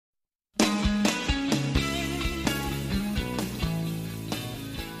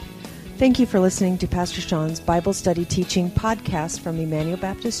Thank you for listening to Pastor Sean's Bible Study Teaching podcast from Emmanuel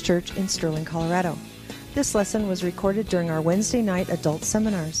Baptist Church in Sterling, Colorado. This lesson was recorded during our Wednesday night adult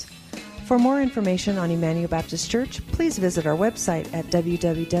seminars. For more information on Emmanuel Baptist Church, please visit our website at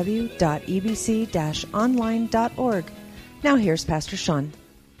www.ebc-online.org. Now here's Pastor Sean.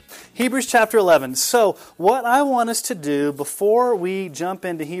 Hebrews chapter 11. So what I want us to do before we jump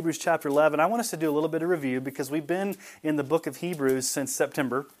into Hebrews chapter 11, I want us to do a little bit of review because we've been in the book of Hebrews since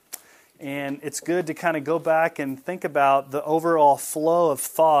September. And it's good to kind of go back and think about the overall flow of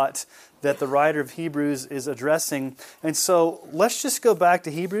thought that the writer of Hebrews is addressing. And so let's just go back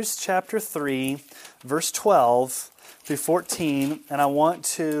to Hebrews chapter 3, verse 12 through 14. And I want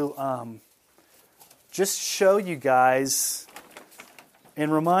to just show you guys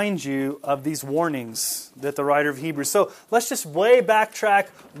and remind you of these warnings that the writer of Hebrews. So let's just way backtrack.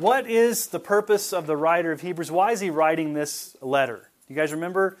 What is the purpose of the writer of Hebrews? Why is he writing this letter? You guys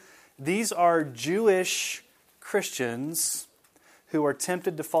remember? These are Jewish Christians who are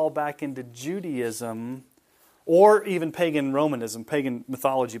tempted to fall back into Judaism or even pagan Romanism, pagan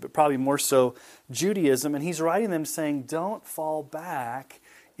mythology, but probably more so Judaism. And he's writing them saying, don't fall back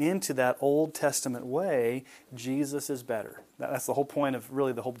into that Old Testament way. Jesus is better. That's the whole point of,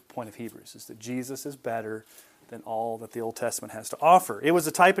 really the whole point of Hebrews, is that Jesus is better than all that the Old Testament has to offer. It was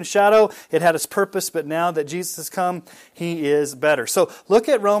a type and shadow. It had its purpose, but now that Jesus has come, He is better. So look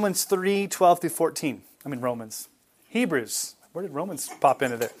at Romans 3, 12 through 14. Hebrews. Where did Romans pop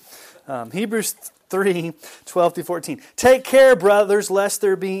into there? Hebrews 3, 12 through 14. Take care, brothers, lest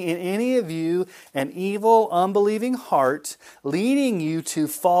there be in any of you an evil, unbelieving heart, leading you to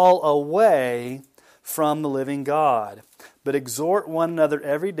fall away from the living God. But exhort one another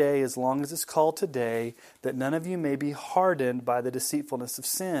every day as long as it's called today, that none of you may be hardened by the deceitfulness of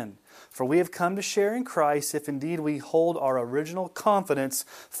sin. For we have come to share in Christ if indeed we hold our original confidence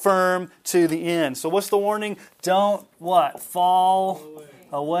firm to the end. So what's the warning? Don't what? Fall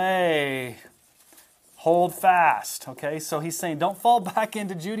away. Hold fast. Okay, so he's saying don't fall back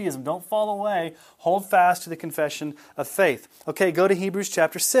into Judaism. Don't fall away. Hold fast to the confession of faith. Okay, go to Hebrews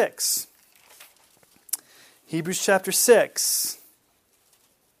chapter 6. Hebrews chapter 6,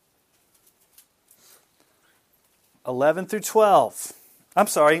 11 through 12.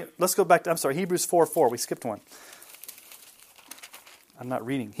 Let's go back to, Hebrews 4:4. We skipped one. I'm not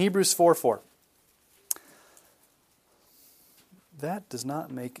reading. Hebrews 4:4. That does not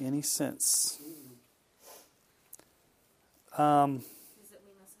make any sense. Is it we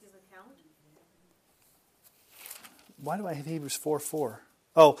must give account? Why do I have Hebrews 4:4?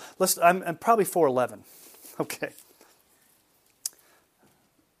 Oh, I'm probably 4:11. Okay.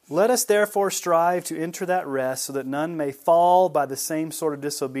 Let us therefore strive to enter that rest so that none may fall by the same sort of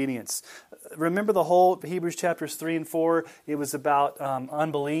disobedience. Remember the whole Hebrews chapters 3 and 4? It was about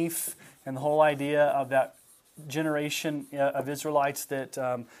unbelief and the whole idea of that generation of Israelites that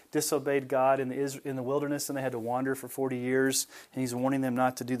disobeyed God in the wilderness, and they had to wander for 40 years. And he's warning them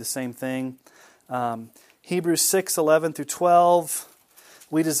not to do the same thing. Hebrews 6, 11 through 12.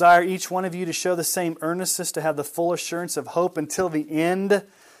 We desire each one of you to show the same earnestness, to have the full assurance of hope until the end,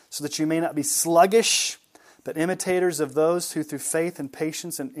 so that you may not be sluggish, but imitators of those who through faith and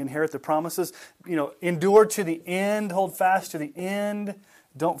patience inherit the promises. Endure to the end, hold fast to the end,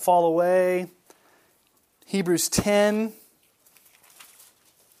 don't fall away. Hebrews 10.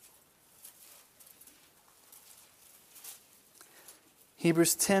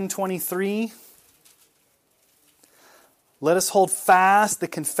 Hebrews 10:23. Let us hold fast the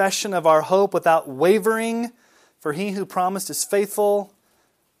confession of our hope without wavering, for He who promised is faithful.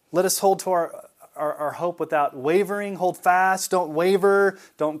 Let us hold to our hope without wavering. Hold fast, don't waver,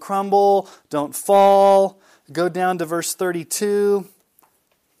 don't crumble, don't fall. Go down to verse 32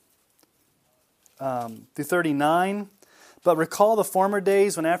 through 39. But recall the former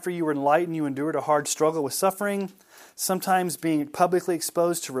days when after you were enlightened you endured a hard struggle with suffering, sometimes being publicly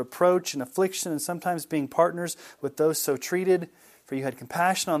exposed to reproach and affliction, and sometimes being partners with those so treated. For you had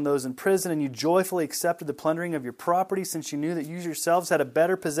compassion on those in prison, and you joyfully accepted the plundering of your property, since you knew that you yourselves had a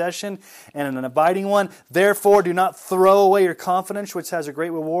better possession and an abiding one. Therefore do not throw away your confidence, which has a great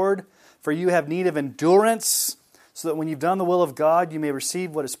reward. For you have need of endurance, so that when you've done the will of God, you may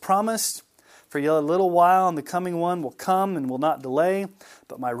receive what is promised. For yet a little while, and the coming one will come and will not delay.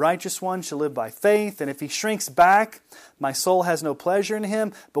 But my righteous one shall live by faith. And if he shrinks back, my soul has no pleasure in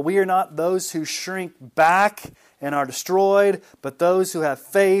him. But we are not those who shrink back and are destroyed, but those who have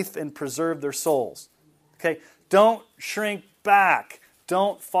faith and preserve their souls. Okay, don't shrink back.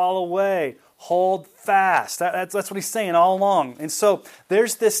 Don't fall away. Hold fast. That's what he's saying all along. And so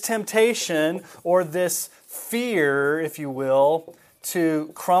there's this temptation or this fear, if you will,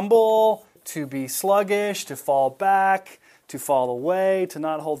 to crumble, to be sluggish, to fall back, to fall away, to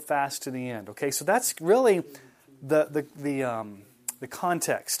not hold fast to the end. Okay, so that's really the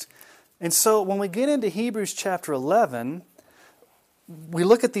context. And so when we get into Hebrews chapter 11, we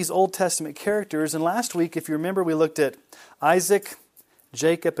look at these Old Testament characters. And last week, if you remember, we looked at Isaac,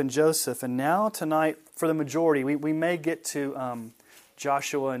 Jacob, and Joseph. And now tonight, for the majority, we may get to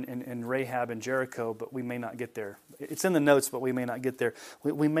Joshua and Rahab and Jericho, but we may not get there. It's in the notes, but we may not get there.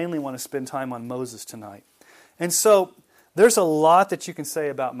 We mainly want to spend time on Moses tonight. And so there's a lot that you can say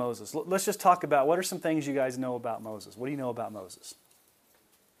about Moses. Let's just talk about what are some things you guys know about Moses. What do you know about Moses?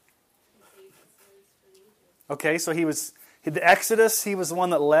 Okay, so the Exodus, he was the one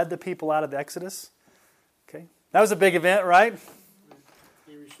that led the people out of the Exodus. Okay, that was a big event, right?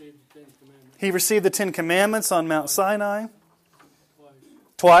 He received the 10 Commandments. He received the 10 Commandments on Mount Sinai.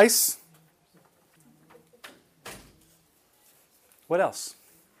 Twice. What else?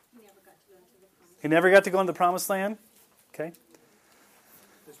 He never got to go into the Promised Land. Okay.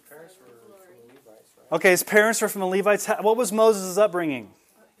 His parents were from the Levites, right? Okay, his parents were from the Levites. What was Moses' upbringing?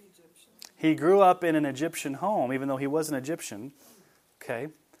 He grew up in an Egyptian home, even though he was an Egyptian. Okay.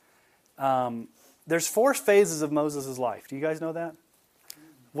 There's 4 phases of Moses' life. Do you guys know that?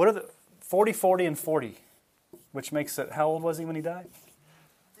 What are the 40, 40, and 40? Which makes it, how old was he when he died?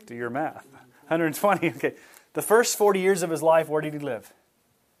 Do your math. 120. Okay. The first 40 years of his life, where did he live?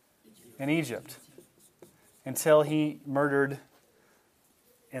 In Egypt. Until he murdered,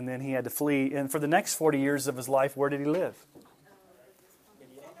 and then he had to flee. And for the next 40 years of his life, where did he live?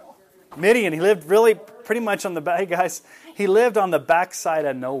 Midian. He lived really pretty much on the back. Hey guys, he lived on the backside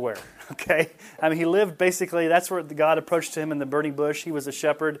of nowhere. Okay? I mean, he lived basically, that's where God approached him in the burning bush. He was a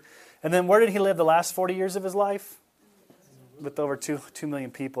shepherd. And then where did he live the last 40 years of his life? With over 2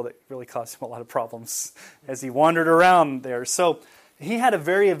 million people, that really caused him a lot of problems as he wandered around there. So he had a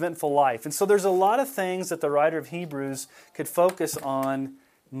very eventful life. And so there's a lot of things that the writer of Hebrews could focus on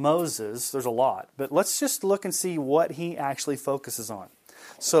Moses. There's a lot. But let's just look and see what he actually focuses on.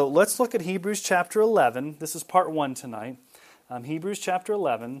 So let's look at Hebrews chapter 11. This is part 1 tonight. Hebrews chapter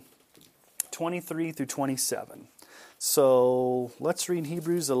 11, 23 through 27. So let's read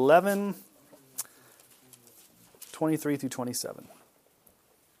Hebrews 11, 23 through 27.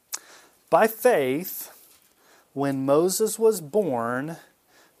 By faith, when Moses was born,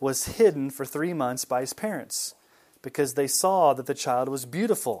 was hidden for 3 months by his parents, because they saw that the child was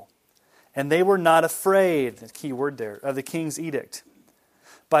beautiful, and they were not afraid, the key word there, of the king's edict.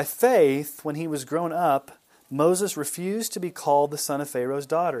 By faith, when he was grown up, Moses refused to be called the son of Pharaoh's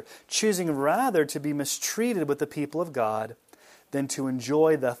daughter, choosing rather to be mistreated with the people of God than to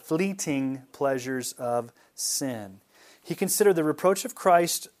enjoy the fleeting pleasures of sin. He considered the reproach of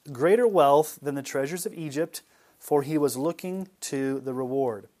Christ greater wealth than the treasures of Egypt, for he was looking to the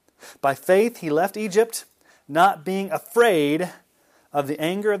reward. By faith he left Egypt, not being afraid of the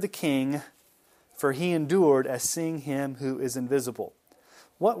anger of the king, for he endured as seeing him who is invisible.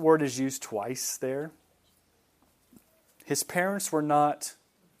 What word is used twice there? His parents were not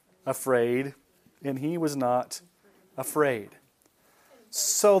afraid, and he was not afraid.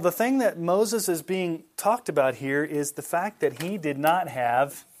 So the thing that Moses is being talked about here is the fact that he did not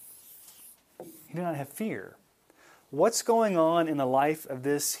have fear. What's going on in the life of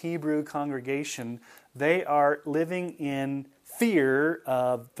this Hebrew congregation? They are living in fear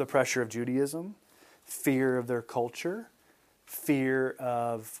of the pressure of Judaism, fear of their culture, fear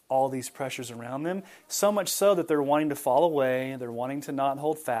of all these pressures around them, so much so that they're wanting to fall away, they're wanting to not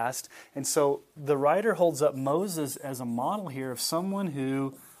hold fast. And so the writer holds up Moses as a model here of someone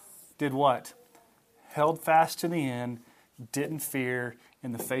who did what? Held fast to the end, didn't fear,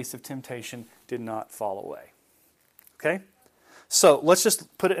 in the face of temptation, did not fall away. Okay? So let's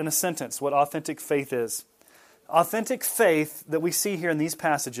just put it in a sentence, what authentic faith is. Authentic faith that we see here in these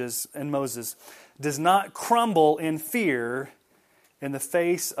passages in Moses does not crumble in fear in the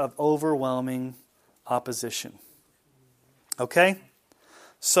face of overwhelming opposition. Okay?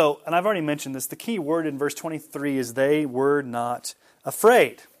 So, and I've already mentioned this, the key word in verse 23 is they were not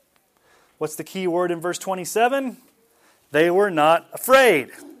afraid. What's the key word in verse 27? They were not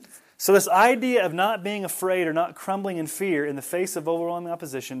afraid. So this idea of not being afraid or not crumbling in fear in the face of overwhelming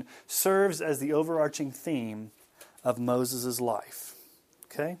opposition serves as the overarching theme of Moses' life.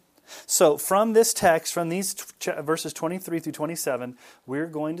 Okay? So from this text, from these verses 23 through 27, we're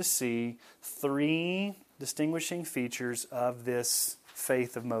going to see 3 distinguishing features of this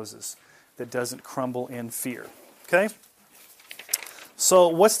faith of Moses that doesn't crumble in fear. Okay? So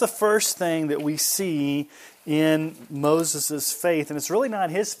what's the first thing that we see in Moses' faith? And it's really not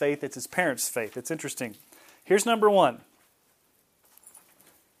his faith, it's his parents' faith. It's interesting. Here's number 1.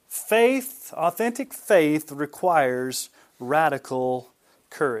 Faith, authentic faith, requires radical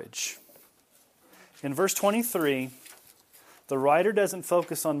courage. In verse 23, the writer doesn't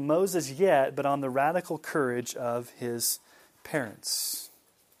focus on Moses yet, but on the radical courage of his parents.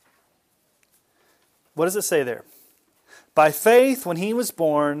 What does it say there? By faith, when he was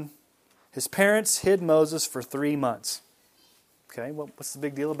born, his parents hid Moses for 3 months. Okay, what's the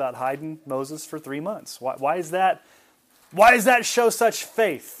big deal about hiding Moses for 3 months? Why is that? Why does that show such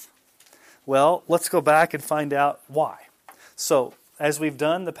faith? Well, let's go back and find out why. So, as we've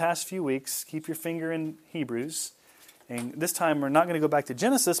done the past few weeks, keep your finger in Hebrews. And this time we're not going to go back to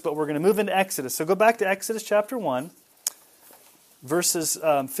Genesis, but we're going to move into Exodus. So go back to Exodus chapter 1, verses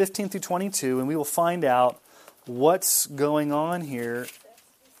 15 through 22, and we will find out what's going on here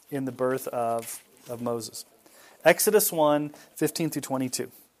in the birth of Moses. Exodus 1, 15 through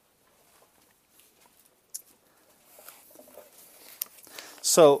 22.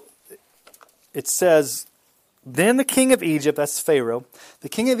 So, it says, Then the king of Egypt, that's Pharaoh, the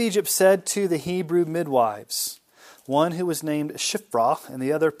king of Egypt said to the Hebrew midwives, one who was named Shiphrah and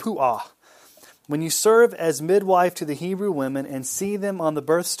the other Puah, When you serve as midwife to the Hebrew women and see them on the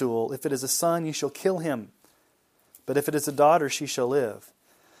birth stool, if it is a son, you shall kill him. But if it is a daughter, she shall live.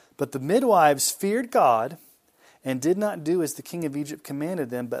 But the midwives feared God and did not do as the king of Egypt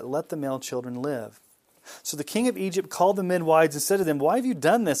commanded them, but let the male children live. So the king of Egypt called the midwives and said to them, Why have you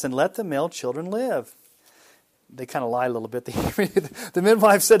done this, and let the male children live? They kind of lie a little bit. The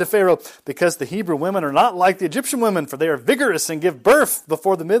midwife said to Pharaoh, Because the Hebrew women are not like the Egyptian women, for they are vigorous and give birth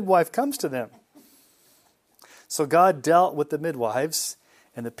before the midwife comes to them. So God dealt with the midwives,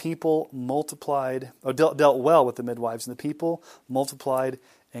 and the people multiplied, or dealt well with the midwives, and the people multiplied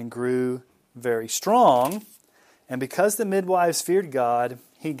and grew very strong. And because the midwives feared God,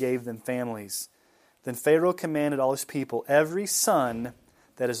 he gave them families. Then Pharaoh commanded all his people, Every son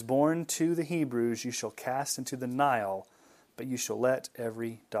that is born to the Hebrews you shall cast into the Nile, but you shall let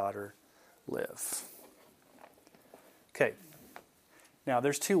every daughter live. Okay. Now,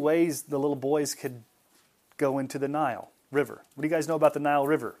 there's 2 ways the little boys could go into the Nile River. What do you guys know about the Nile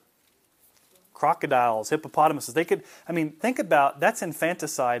River? Crocodiles, hippopotamuses. Think about, that's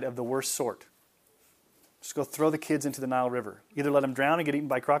infanticide of the worst sort. Just go throw the kids into the Nile River. Either let them drown and get eaten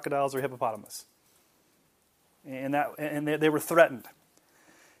by crocodiles or hippopotamus. And they were threatened.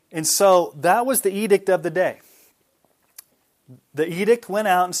 And so that was the edict of the day. The edict went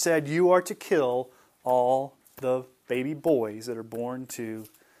out and said, you are to kill all the baby boys that are born to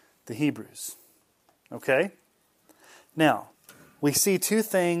the Hebrews. Okay? Now, we see 2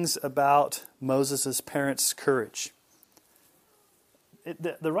 things about Moses' parents' courage.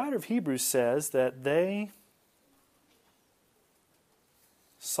 The writer of Hebrews says that they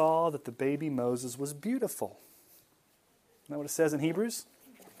saw that the baby Moses was beautiful. Isn't that what it says in Hebrews?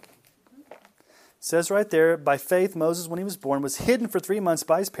 It says right there, by faith Moses, when he was born, was hidden for 3 months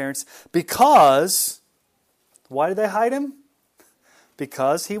by his parents because, why did they hide him?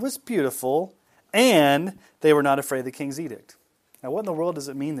 Because he was beautiful and they were not afraid of the king's edict. Now what in the world does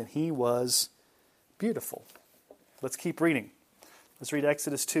it mean that he was beautiful? Let's keep reading. Let's read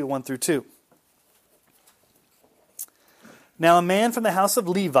Exodus 2, 1 through 2. Now a man from the house of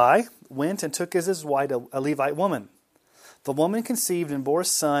Levi went and took as his wife a Levite woman. The woman conceived and bore a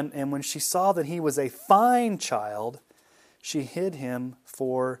son, and when she saw that he was a fine child, she hid him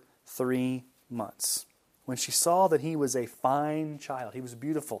for 3 months. When she saw that he was a fine child, he was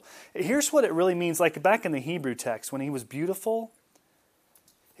beautiful. Here's what it really means, like back in the Hebrew text, when he was beautiful,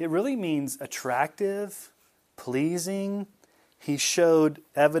 it really means attractive, pleasing. He showed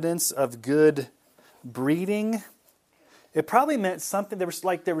evidence of good breeding. It probably meant something,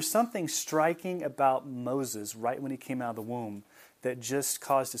 there was something striking about Moses right when he came out of the womb that just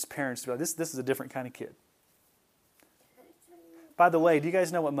caused his parents to be like, this is a different kind of kid. By the way, do you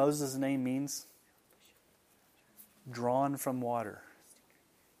guys know what Moses' name means? Drawn from water.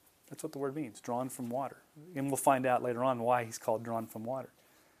 That's what the word means, drawn from water. And we'll find out later on why he's called drawn from water.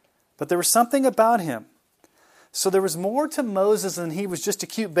 But there was something about him. So there was more to Moses than he was just a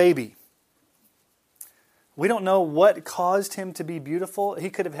cute baby. We don't know what caused him to be beautiful. He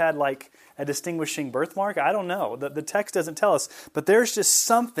could have had like a distinguishing birthmark. I don't know. The text doesn't tell us. But there's just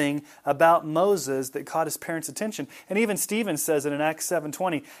something about Moses that caught his parents' attention. And even Stephen says it in Acts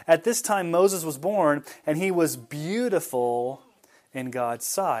 7:20. At this time Moses was born, and he was beautiful in God's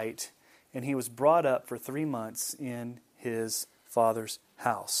sight, and he was brought up for 3 months in his father's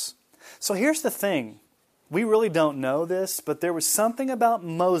house. So here's the thing. We really don't know this, but there was something about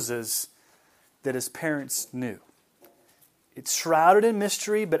Moses that his parents knew. It's shrouded in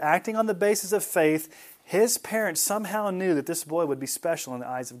mystery, but acting on the basis of faith, his parents somehow knew that this boy would be special in the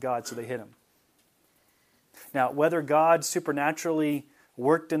eyes of God, so they hid him. Now, whether God supernaturally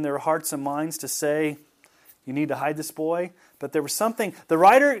worked in their hearts and minds to say, you need to hide this boy, but there was something, the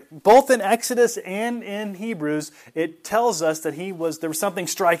writer, both in Exodus and in Hebrews, it tells us that there was something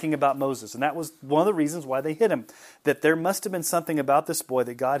striking about Moses, and that was one of the reasons why they hid him, that there must have been something about this boy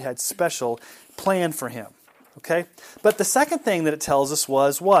that God had special planned for him. Okay? But the second thing that it tells us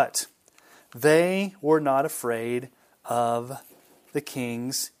was what? They were not afraid of the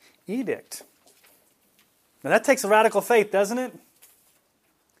king's edict. Now that takes a radical faith, doesn't it?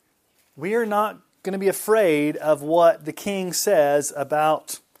 We are not going to be afraid of what the king says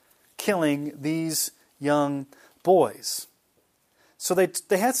about killing these young boys. So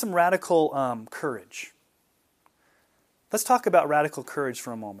they had some radical courage. Let's talk about radical courage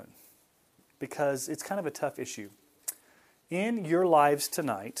for a moment, because it's kind of a tough issue. In your lives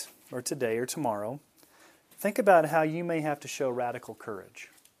tonight, or today, or tomorrow, think about how you may have to show radical courage.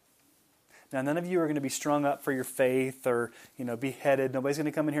 Now, none of you are going to be strung up for your faith or, beheaded. Nobody's going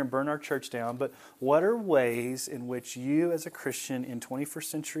to come in here and burn our church down. But what are ways in which you as a Christian in 21st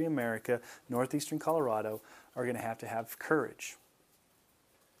century America, northeastern Colorado, are going to have courage?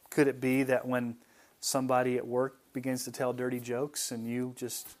 Could it be that when somebody at work begins to tell dirty jokes and you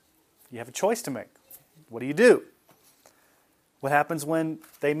have a choice to make? What do? What happens when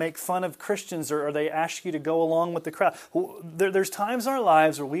they make fun of Christians or they ask you to go along with the crowd? There's times in our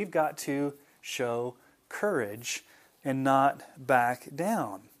lives where we've got to show courage and not back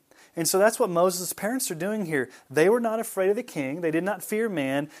down. And so that's what Moses' parents are doing here. They were not afraid of the king. They did not fear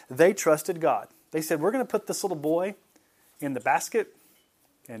man. They trusted God. They said, we're going to put this little boy in the basket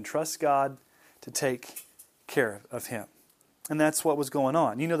and trust God to take care of him. And that's what was going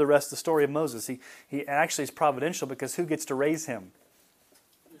on. You know the rest of the story of Moses. He actually is providential because who gets to raise him?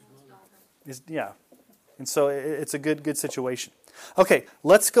 Yeah. And so it's a good situation. Okay,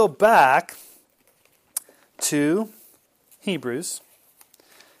 let's go back to Hebrews.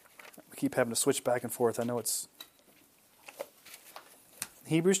 We keep having to switch back and forth. I know it's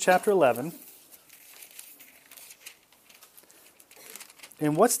Hebrews chapter 11.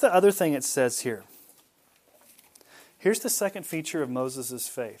 And what's the other thing it says here? Here's the second feature of Moses'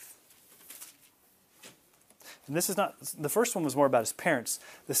 faith. And this is not, the first one was more about his parents.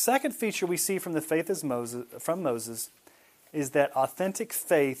 The second feature we see from the faith from Moses is that authentic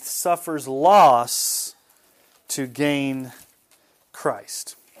faith suffers loss to gain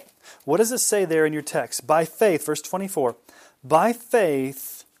Christ. What does it say there in your text? By faith, verse 24, by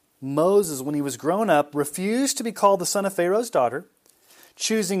faith, Moses, when he was grown up, refused to be called the son of Pharaoh's daughter,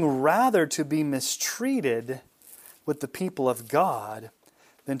 choosing rather to be mistreated with the people of God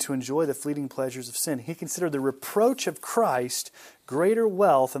than to enjoy the fleeting pleasures of sin. He considered the reproach of Christ greater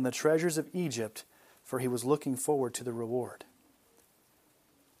wealth than the treasures of Egypt, for he was looking forward to the reward.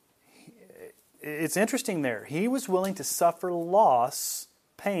 It's interesting there. He was willing to suffer loss,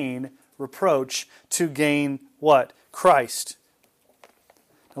 pain, reproach to gain what? Christ.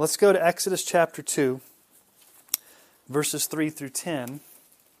 Now let's go to Exodus chapter 2, verses 3 through 10,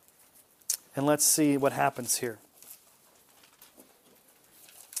 and let's see what happens here.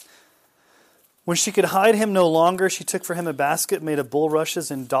 When she could hide him no longer, she took for him a basket made of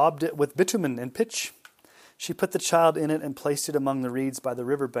bulrushes and daubed it with bitumen and pitch. She put the child in it and placed it among the reeds by the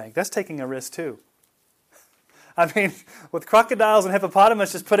riverbank. That's taking a risk too. I mean, with crocodiles and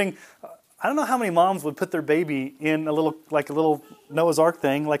hippopotamus just putting... I don't know how many moms would put their baby in a little Noah's Ark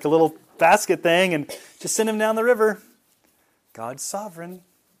thing, like a little basket thing, and just send him down the river. God's sovereign.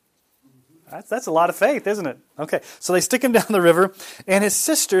 That's a lot of faith, isn't it? Okay, so they stick him down the river, and his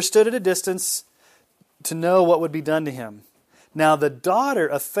sister stood at a distance to know what would be done to him. Now the daughter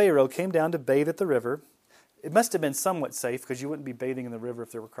of Pharaoh came down to bathe at the river. It must have been somewhat safe because you wouldn't be bathing in the river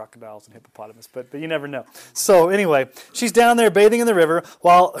if there were crocodiles and hippopotamus, but you never know. So anyway, she's down there bathing in the river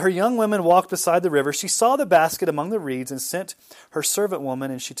while her young women walked beside the river. She saw the basket among the reeds and sent her servant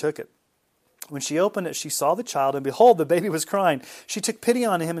woman, and she took it. When she opened it, she saw the child, and behold, the baby was crying. She took pity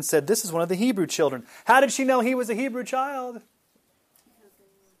on him and said, "This is one of the Hebrew children." How did she know he was a Hebrew child?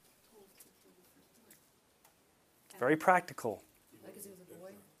 Very practical.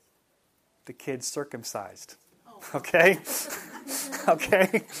 The kid's circumcised. Okay?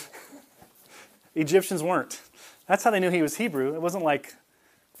 Okay? Egyptians weren't. That's how they knew he was Hebrew. It wasn't like,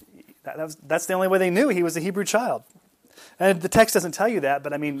 that's the only way they knew he was a Hebrew child. And the text doesn't tell you that,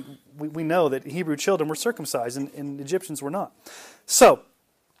 but I mean, we know that Hebrew children were circumcised and Egyptians were not. So,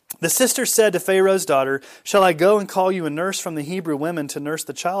 the sister said to Pharaoh's daughter, "Shall I go and call you a nurse from the Hebrew women to nurse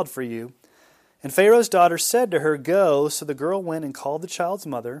the child for you?" And Pharaoh's daughter said to her, Go. So the girl went and called the child's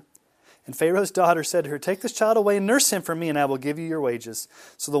mother. And Pharaoh's daughter said to her, Take this child away and nurse him for me, and I will give you your wages.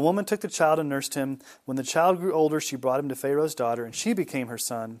 So the woman took the child and nursed him. When the child grew older, she brought him to Pharaoh's daughter, and she became her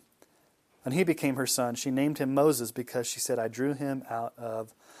son. And he became her son. She named him Moses because she said, I drew him out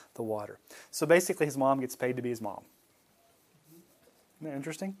of the water. So basically his mom gets paid to be his mom. Isn't that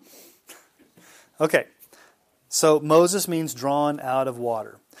interesting? Okay. So Moses means drawn out of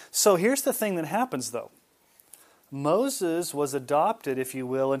water. So here's the thing that happens though. Moses was adopted, if you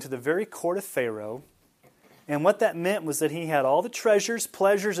will, into the very court of Pharaoh. And what that meant was that he had all the treasures,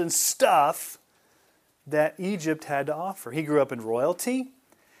 pleasures, and stuff that Egypt had to offer. He grew up in royalty.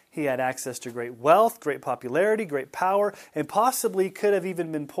 He had access to great wealth, great popularity, great power, and possibly could have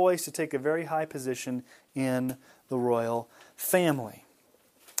even been poised to take a very high position in the royal family.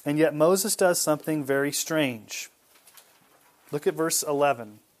 And yet Moses does something very strange. Look at verse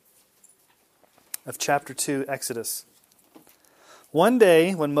 11 of chapter 2, Exodus. One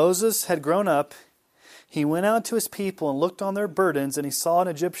day, when Moses had grown up, he went out to his people and looked on their burdens, and he saw an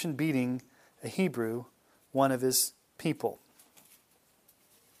Egyptian beating a Hebrew, one of his people.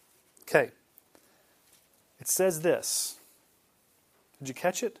 Okay. It says this. Did you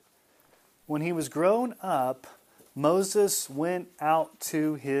catch it? When he was grown up, Moses went out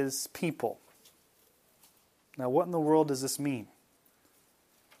to his people. Now, what in the world does this mean?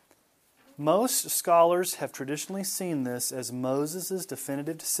 Most scholars have traditionally seen this as Moses'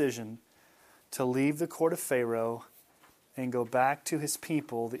 definitive decision to leave the court of Pharaoh and go back to his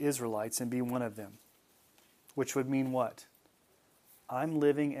people, the Israelites, and be one of them. Which would mean what? I'm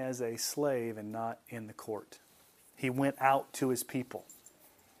living as a slave and not in the court. He went out to his people.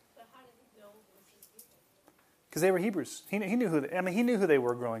 But how did he know it was his people? Because they were Hebrews. He knew he knew who they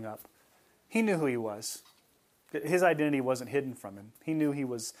were growing up. He knew who he was. His identity wasn't hidden from him. He knew he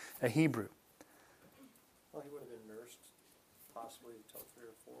was a Hebrew. Well, he would have been nursed possibly until 3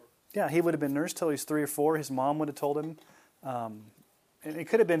 or 4. Yeah, he would have been nursed till he was 3 or 4. His mom would have told him. And it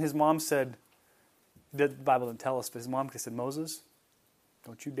could have been his mom said, the Bible didn't tell us, but his mom could have said, Moses,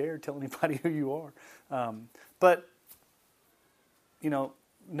 don't you dare tell anybody who you are. But, you know,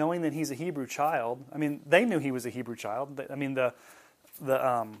 knowing that he's a Hebrew child, I mean, they knew he was a Hebrew child. I mean, the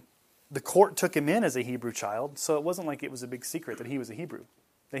court took him in as a Hebrew child, so it wasn't like it was a big secret that he was a Hebrew,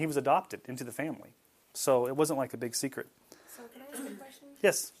 that he was adopted into the family. So it wasn't like a big secret. So can I ask a question?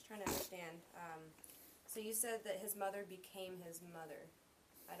 Yes. Just trying to understand. So you said that his mother became his mother.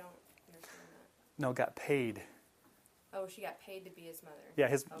 I don't understand that. No, got paid. Oh, she got paid to be his mother.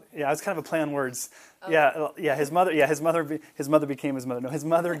 Yeah, yeah, it's kind of a play on words. Okay. His mother became his mother. No, his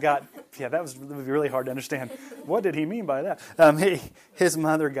mother got. Yeah, that would be really hard to understand. What did he mean by that? His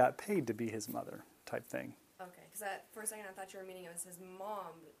mother got paid to be his mother, type thing. Okay, because for a second I thought you were meaning it was his mom.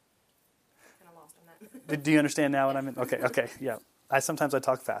 But kind of lost on that. Do you understand now what I mean? Okay, yeah. Sometimes I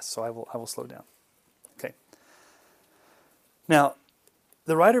talk fast, so I will slow down. Okay. Now,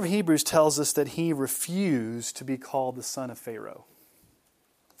 the writer of Hebrews tells us that he refused to be called the son of Pharaoh,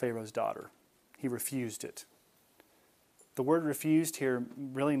 Pharaoh's daughter. He refused it. The word refused here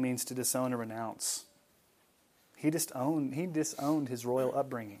really means to disown or renounce. He disowned his royal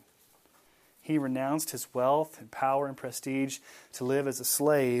upbringing. He renounced his wealth and power and prestige to live as a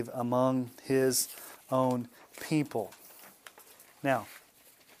slave among his own people. Now,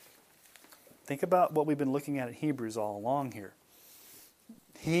 think about what we've been looking at Hebrews all along here.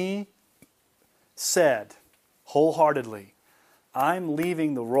 He said wholeheartedly, I'm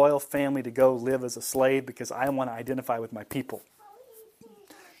leaving the royal family to go live as a slave because I want to identify with my people.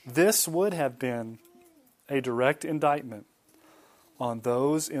 This would have been a direct indictment on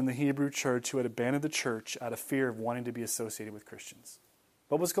those in the Hebrew church who had abandoned the church out of fear of wanting to be associated with Christians.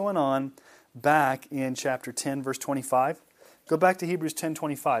 What was going on back in chapter 10, verse 25? Go back to Hebrews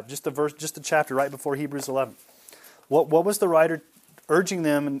 10:25, just the chapter right before Hebrews 11. What was the writer urging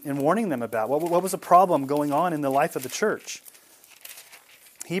them and warning them about? What was the problem going on in the life of the church?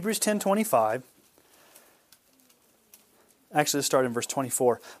 Hebrews 10:25. Actually, let's start in verse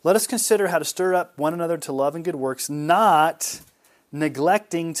 24. Let us consider how to stir up one another to love and good works, not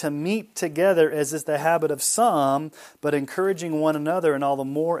neglecting to meet together as is the habit of some, but encouraging one another, and all the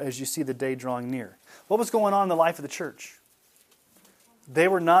more as you see the day drawing near. What was going on in the life of the church? They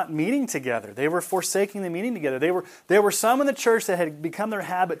were not meeting together. They were forsaking the meeting together. There were some in the church that had become their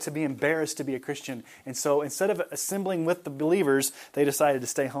habit to be embarrassed to be a Christian. And so instead of assembling with the believers, they decided to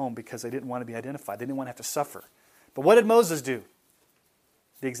stay home because they didn't want to be identified. They didn't want to have to suffer. But what did Moses do?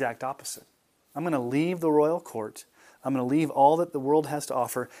 The exact opposite. I'm going to leave the royal court. I'm going to leave all that the world has to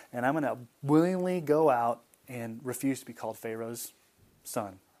offer, and I'm going to willingly go out and refuse to be called Pharaoh's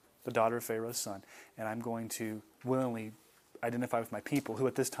son. the daughter of Pharaoh's son, and I'm going to willingly identify with my people who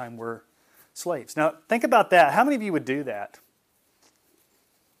at this time were slaves. Now, think about that. How many of you would do that?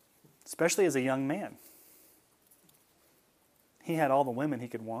 Especially as a young man. He had all the women he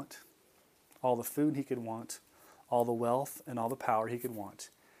could want, all the food he could want, all the wealth and all the power he could want.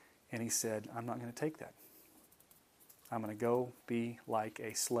 And he said, I'm not going to take that. I'm going to go be like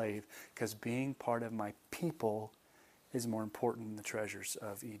a slave because being part of my people is more important than the treasures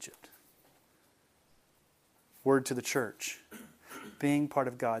of Egypt. Word to the church. Being part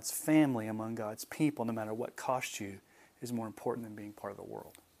of God's family among God's people, no matter what costs you, is more important than being part of the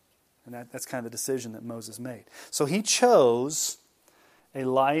world. And that's kind of the decision that Moses made. So he chose a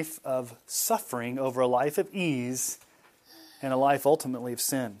life of suffering over a life of ease and a life ultimately of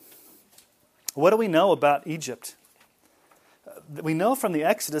sin. What do we know about Egypt? We know from the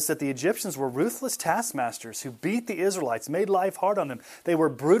Exodus that the Egyptians were ruthless taskmasters who beat the Israelites, made life hard on them. They were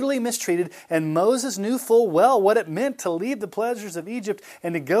brutally mistreated, and Moses knew full well what it meant to leave the pleasures of Egypt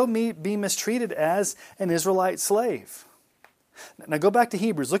and to go be mistreated as an Israelite slave. Now go back to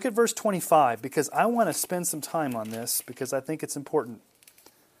Hebrews. Look at verse 25, because I want to spend some time on this because I think it's important.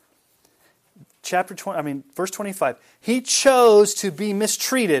 Verse 25. He chose to be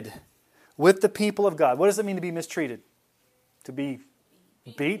mistreated with the people of God. What does it mean to be mistreated? To be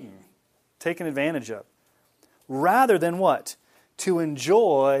beaten, taken advantage of. Rather than what? To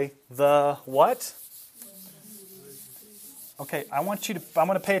enjoy the what? Okay, I'm going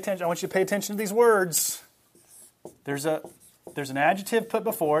to pay attention. I want you to pay attention to these words. There's an adjective put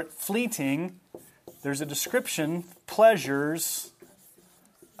before it, fleeting. There's a description, pleasures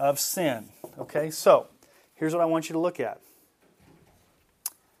of sin. Okay, so here's what I want you to look at.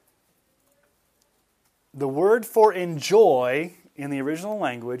 The word for enjoy in the original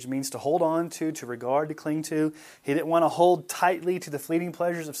language means to hold on to regard, to cling to. He didn't want to hold tightly to the fleeting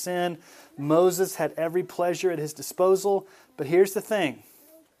pleasures of sin. Moses had every pleasure at his disposal. But here's the thing.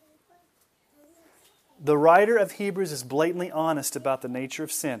 The writer of Hebrews is blatantly honest about the nature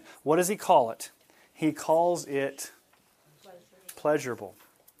of sin. What does he call it? He calls it pleasurable.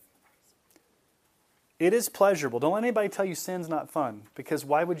 It is pleasurable. Don't let anybody tell you sin's not fun, because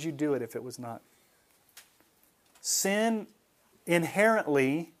why would you do it if it was not? Sin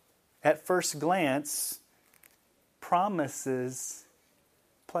inherently, at first glance, promises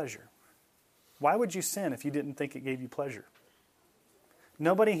pleasure. Why would you sin if you didn't think it gave you pleasure?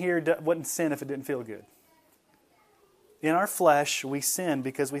 Nobody here wouldn't sin if it didn't feel good. In our flesh, we sin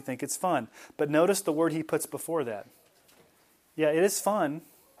because we think it's fun. But notice the word he puts before that. Yeah, it is fun.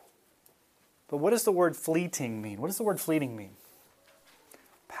 But what does the word fleeting mean? What does the word fleeting mean?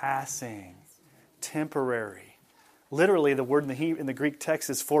 Passing. Temporary. Literally, the word in the Greek text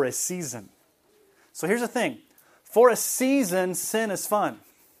is for a season. So here's the thing. For a season, sin is fun.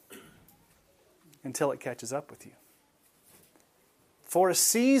 Until it catches up with you. For a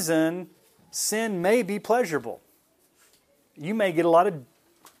season, sin may be pleasurable. You may get a lot of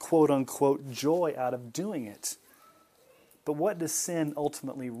quote-unquote joy out of doing it. But what does sin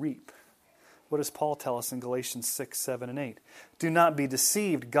ultimately reap? What does Paul tell us in Galatians 6, 7, and 8? Do not be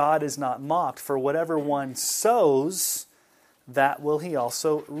deceived. God is not mocked. For whatever one sows, that will he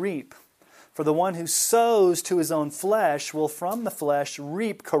also reap. For the one who sows to his own flesh will from the flesh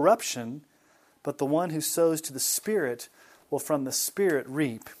reap corruption, but the one who sows to the Spirit will from the Spirit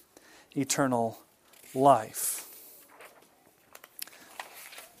reap eternal life.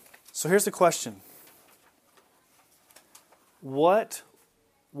 So here's the question. What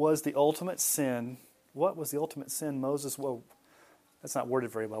was the ultimate sin? What was the ultimate sin Moses... Whoa, that's not worded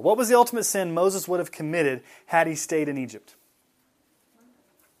very well. What was the ultimate sin Moses would have committed had he stayed in Egypt?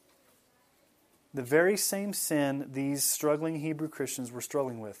 The very same sin these struggling Hebrew Christians were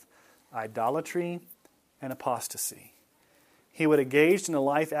struggling with. Idolatry and apostasy. He would have engaged in a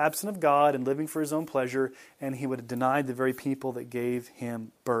life absent of God and living for his own pleasure, and he would have denied the very people that gave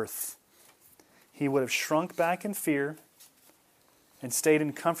him birth. He would have shrunk back in fear and stayed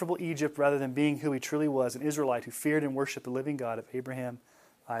in comfortable Egypt rather than being who he truly was, an Israelite who feared and worshiped the living God of Abraham,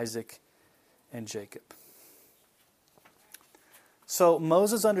 Isaac, and Jacob. So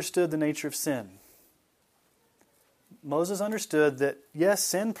Moses understood the nature of sin. Moses understood that, yes,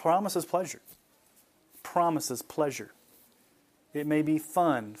 sin promises pleasure. Promises pleasure. It may be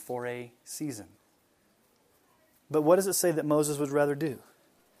fun for a season. But what does it say that Moses would rather do?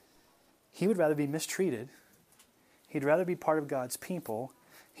 He would rather be mistreated. He'd rather be part of God's people.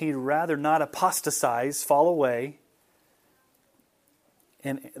 He'd rather not apostatize, fall away,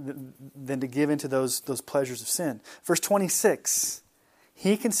 than to give into those pleasures of sin. Verse 26,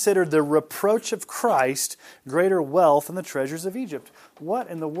 He considered the reproach of Christ greater wealth than the treasures of Egypt. What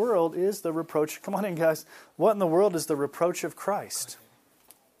in the world is the reproach? Come on in, guys. What in the world is the reproach of Christ?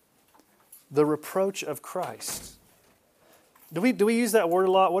 The reproach of Christ. Do we use that word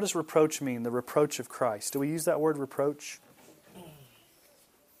a lot? What does reproach mean? The reproach of Christ. Do we use that word reproach?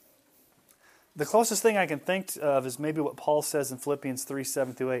 The closest thing I can think of is maybe what Paul says in Philippians 3,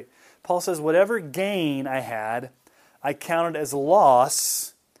 7 through 8. Paul says, whatever gain I had, I counted as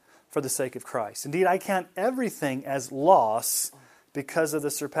loss for the sake of Christ. Indeed, I count everything as loss because of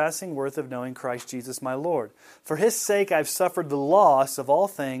the surpassing worth of knowing Christ Jesus my Lord. For His sake I've suffered the loss of all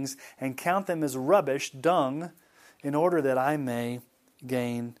things and count them as rubbish, dung, in order that I may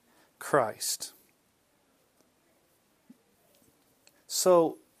gain Christ.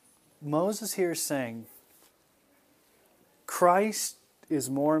 So, Moses here is saying, Christ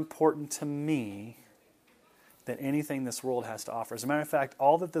is more important to me than anything this world has to offer. As a matter of fact,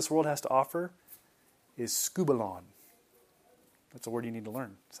 all that this world has to offer is skubalon. That's a word you need to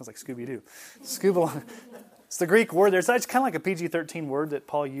learn. Sounds like Scooby-Doo. Skubalon. It's the Greek word there. It's kind of like a PG-13 word that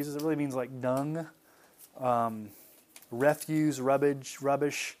Paul uses. It really means like dung, refuse,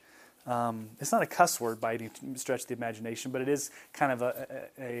 rubbish. It's not a cuss word by any stretch of the imagination, but it is kind of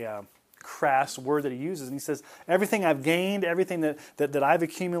a crass word that he uses. And he says, everything I've gained, everything that I've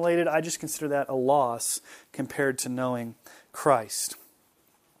accumulated, I just consider that a loss compared to knowing Christ.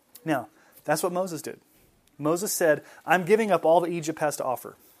 Now, that's what Moses did. Moses said, I'm giving up all that Egypt has to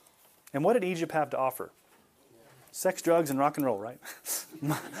offer. And what did Egypt have to offer? Sex, drugs, and rock and roll, right?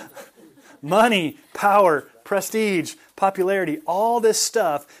 Money, power, prestige, popularity, all this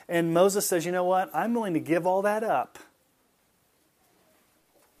stuff. And Moses says, you know what? I'm willing to give all that up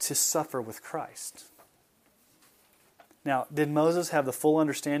to suffer with Christ. Now, did Moses have the full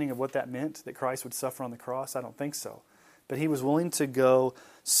understanding of what that meant, that Christ would suffer on the cross? I don't think so. But he was willing to go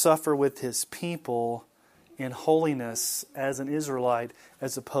suffer with his people in holiness as an Israelite,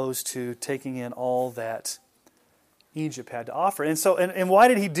 as opposed to taking in all that Egypt had to offer. And so, and why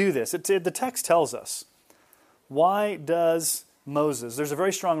did he do this? The text tells us. Why does Moses? There's a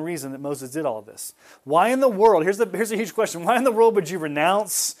very strong reason that Moses did all of this. Why in the world? Here's a huge question. Why in the world would you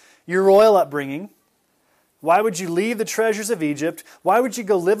renounce your royal upbringing? Why would you leave the treasures of Egypt? Why would you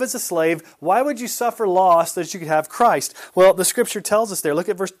go live as a slave? Why would you suffer loss so that you could have Christ? Well, the Scripture tells us there. Look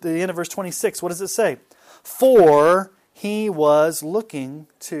at the end of verse 26. What does it say? For he was looking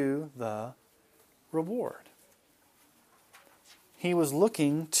to the reward. He was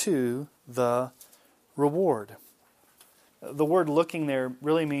looking to the reward. The word looking there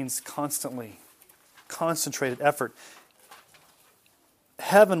really means constantly, concentrated effort.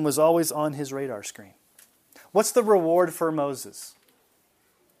 Heaven was always on his radar screen. What's the reward for Moses?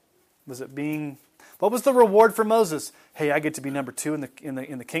 What was the reward for Moses? Hey, I get to be number 2 in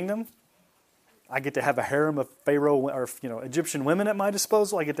the kingdom. I get to have a harem of Pharaoh or Egyptian women at my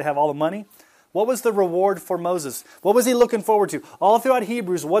disposal. I get to have all the money. What was the reward for Moses? What was he looking forward to? All throughout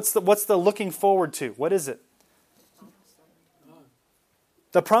Hebrews, what's the looking forward to? What is it?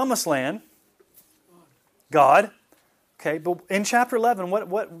 The promised land. God. Okay, but in chapter 11,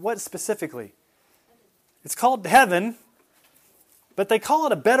 what specifically? It's called heaven, but they call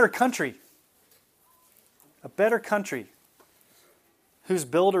it a better country. A better country whose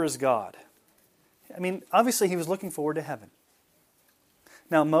builder is God. I mean, obviously he was looking forward to heaven.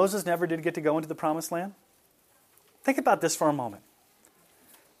 Now, Moses never did get to go into the promised land. Think about this for a moment.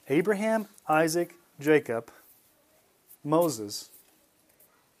 Abraham, Isaac, Jacob, Moses,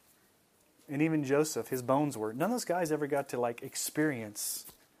 and even Joseph, his bones were. None of those guys ever got to experience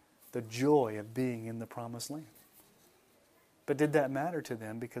the joy of being in the promised land. But did that matter to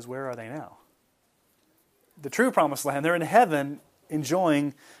them? Because where are they now? The true promised land. They're in heaven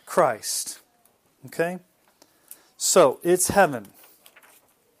enjoying Christ. Okay? So, it's heaven.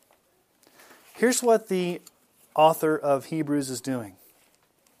 Here's what the author of Hebrews is doing.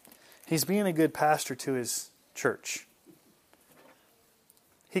 He's being a good pastor to his church.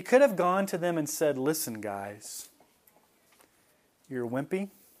 He could have gone to them and said, listen, guys, you're wimpy,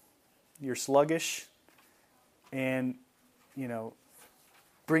 you're sluggish, and,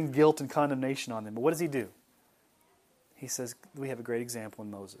 bring guilt and condemnation on them. But what does he do? He says, we have a great example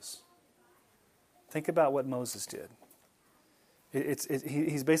in Moses. Think about what Moses did.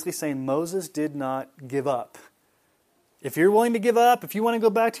 He's basically saying Moses did not give up. If you're willing to give up, if you want to go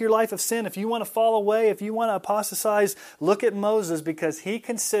back to your life of sin, if you want to fall away, if you want to apostatize, look at Moses, because he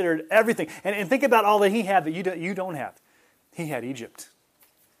considered everything. And think about all that he had that you don't have. He had Egypt.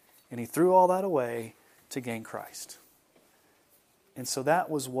 And he threw all that away to gain Christ. And so that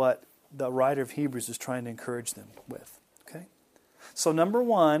was what the writer of Hebrews is trying to encourage them with. Okay? So number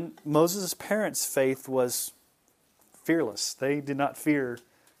one, Moses' parents' faith was fearless. They did not fear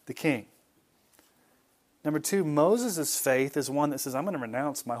the king. Number two, Moses' faith is one that says, I'm going to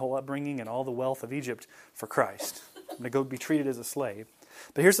renounce my whole upbringing and all the wealth of Egypt for Christ. I'm going to go be treated as a slave.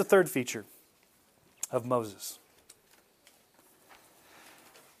 But here's the third feature of Moses.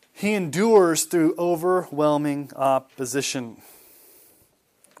 He endures through overwhelming opposition.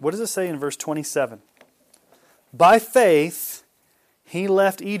 What does it say in verse 27? By faith, he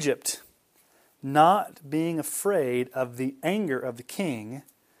left Egypt, not being afraid of the anger of the king,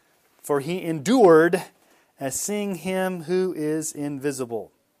 for he endured as seeing him who is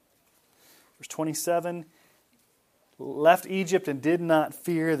invisible. Verse 27, left Egypt and did not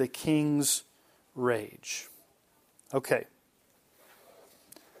fear the king's rage. Okay.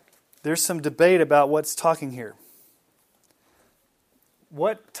 There's some debate about what's talking here.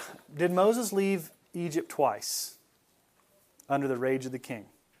 Did Moses leave Egypt twice under the rage of the king?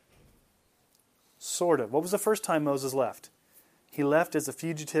 Sort of. What was the first time Moses left? He left as a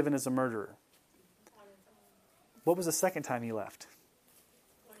fugitive and as a murderer. What was the second time he left?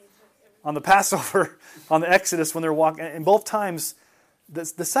 On the Passover, on the Exodus, when they're walking. And both times, the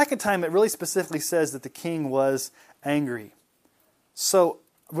second time it really specifically says that the king was angry. So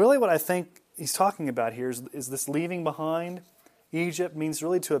really what I think he's talking about here is this leaving behind Egypt means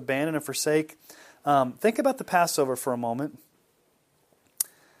really to abandon and forsake. Think about the Passover for a moment.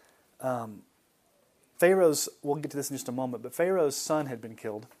 Pharaoh's, we'll get to this in just a moment, but Pharaoh's son had been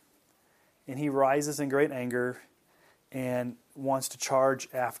killed. And he rises in great anger and wants to charge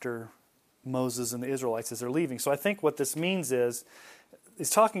after Moses and the Israelites as they're leaving. So I think what this means is, he's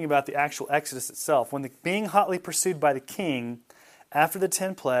talking about the actual Exodus itself. When being hotly pursued by the king, after the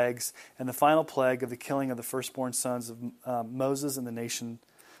 10 plagues and the final plague of the killing of the firstborn sons of Moses and the nation.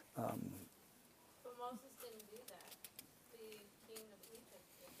 But Moses didn't do that. The king of Egypt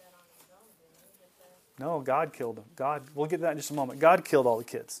did that on his own, didn't he? No, God killed them. God, we'll get to that in just a moment. God killed all the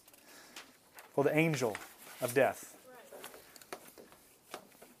kids. Well, the angel of death. Right.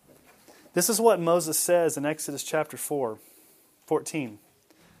 This is what Moses says in Exodus chapter 14.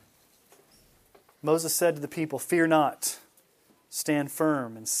 Moses said to the people, "Fear not. Stand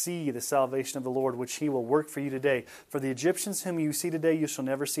firm and see the salvation of the Lord, which he will work for you today. For the Egyptians whom you see today, you shall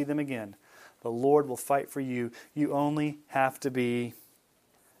never see them again. The Lord will fight for you. You only have to be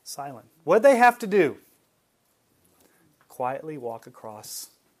silent." What did they have to do? Quietly walk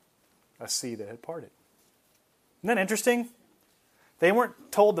across a sea that had parted. Isn't that interesting? They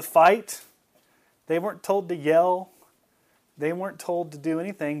weren't told to fight. They weren't told to yell. They weren't told to do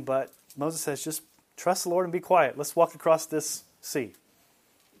anything, but Moses says, just trust the Lord and be quiet. Let's walk across this sea.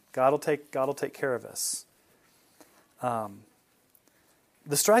 God will take care of us. The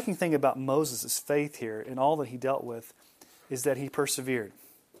striking thing about Moses' faith here in all that he dealt with is that he persevered.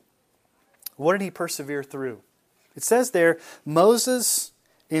 What did he persevere through? It says there, Moses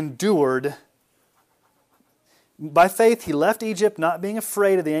endured. By faith he left Egypt, not being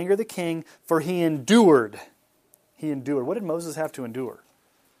afraid of the anger of the king, for he endured. He endured. What did Moses have to endure?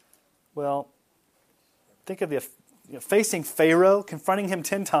 Well, think of the facing Pharaoh, confronting him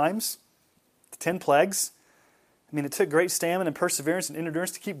 10 times, the 10 plagues. I mean, it took great stamina and perseverance and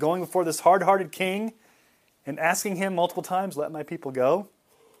endurance to keep going before this hard-hearted king and asking him multiple times, "Let my people go."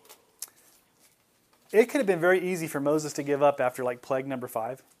 It could have been very easy for Moses to give up after like plague number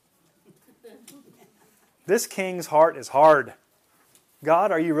 5. This king's heart is hard.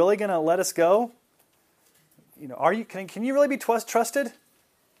 God, are you really going to let us go? Are you? Can you really be trusted?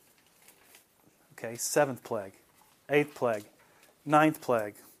 Okay, 7th plague, 8th plague, 9th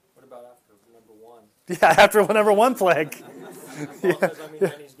plague. What about after number 1? Yeah, after number 1 plague. Well, because,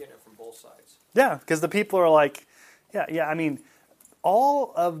 then he's getting it from both sides. Yeah, because the people are like,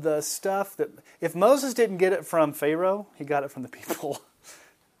 all of the stuff that, if Moses didn't get it from Pharaoh, he got it from the people.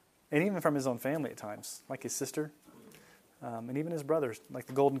 And even from his own family at times, like his sister, and even his brothers, like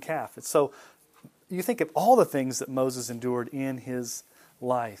the golden calf. So you think of all the things that Moses endured in his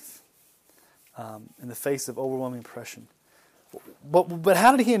life in the face of overwhelming oppression. But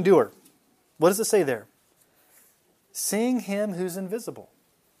how did he endure? What does it say there? Seeing him who's invisible.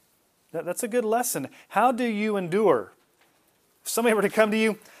 That's a good lesson. How do you endure? If somebody were to come to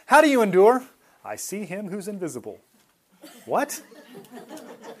you, how do you endure? I see him who's invisible. What?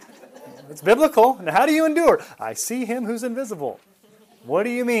 It's biblical. Now, how do you endure? I see him who's invisible. What do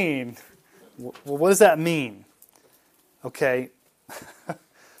you mean? Well, what does that mean? Okay.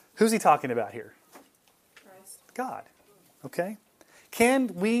 Who's he talking about here? Christ. God. Okay.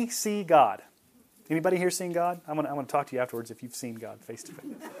 Can we see God? Anybody here seen God? I want to talk to you afterwards if you've seen God face to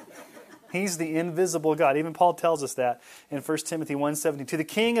face. He's the invisible God. Even Paul tells us that in 1 Timothy 1:17. To the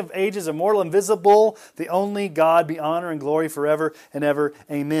King of ages, immortal, invisible, the only God, be honor and glory forever and ever.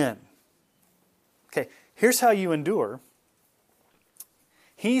 Amen. Okay, here's how you endure.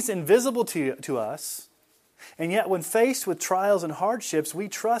 He's invisible to us, and yet when faced with trials and hardships, we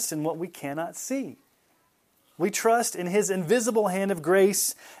trust in what we cannot see. We trust in His invisible hand of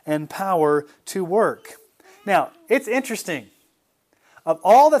grace and power to work. Now, it's interesting. Of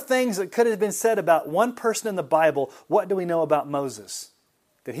all the things that could have been said about one person in the Bible, what do we know about Moses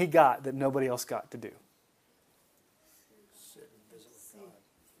that he got that nobody else got to do?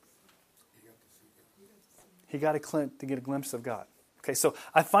 He got to get a glimpse of God. Okay, so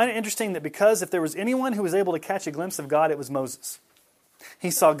I find it interesting that because if there was anyone who was able to catch a glimpse of God, it was Moses.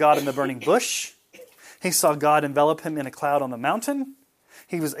 He saw God in the burning bush. He saw God envelop him in a cloud on the mountain.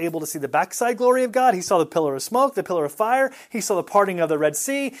 He was able to see the backside glory of God. He saw the pillar of smoke, the pillar of fire. He saw the parting of the Red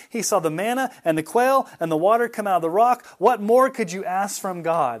Sea. He saw the manna and the quail and the water come out of the rock. What more could you ask from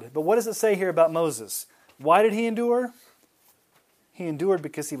God? But what does it say here about Moses? Why did he endure? He endured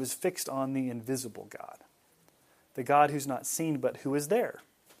because he was fixed on the invisible God. The God who's not seen but who is there.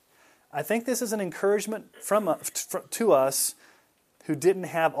 I think this is an encouragement to us who didn't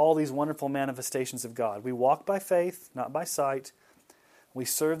have all these wonderful manifestations of God. We walk by faith, not by sight. We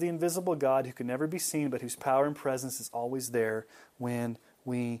serve the invisible God who can never be seen, but whose power and presence is always there when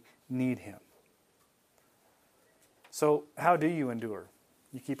we need Him. So, how do you endure?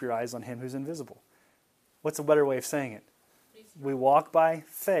 You keep your eyes on Him who's invisible. What's a better way of saying it? We walk by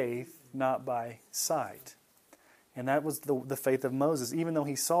faith, not by sight. And that was the faith of Moses. Even though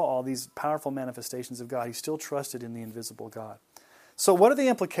he saw all these powerful manifestations of God, he still trusted in the invisible God. So what are the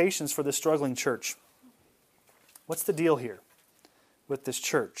implications for this struggling church? What's the deal here with this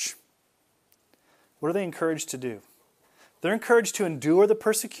church? What are they encouraged to do? They're encouraged to endure the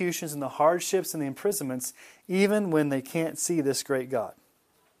persecutions and the hardships and the imprisonments even when they can't see this great God.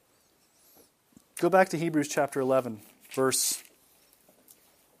 Go back to Hebrews chapter 11, verse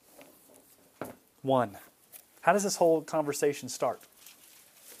 1. How does this whole conversation start?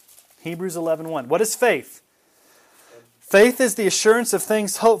 Hebrews 11:1. What is faith? Faith is the assurance of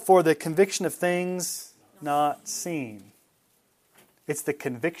things hoped for, the conviction of things not seen. It's the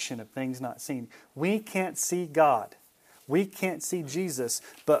conviction of things not seen. We can't see God. We can't see Jesus,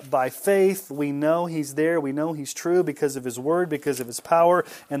 but by faith we know He's there. We know He's true because of His Word, because of His power,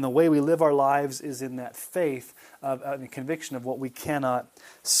 and the way we live our lives is in that faith of the conviction of what we cannot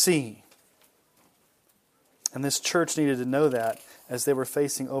see. And this church needed to know that as they were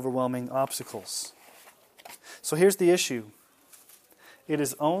facing overwhelming obstacles. So here's the issue. It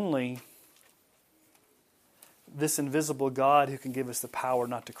is only this invisible God who can give us the power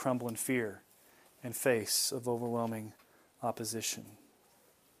not to crumble in fear in face of overwhelming opposition.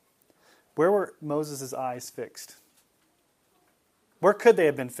 Where were Moses' eyes fixed? Where could they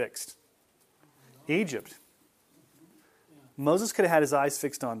have been fixed? Egypt. Moses could have had his eyes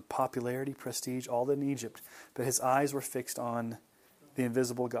fixed on popularity, prestige, all in Egypt, but his eyes were fixed on the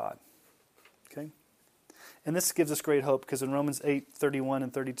invisible God. Okay? And this gives us great hope because in Romans 8:31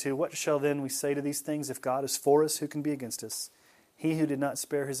 and 32, what shall then we say to these things? If God is for us, who can be against us? He who did not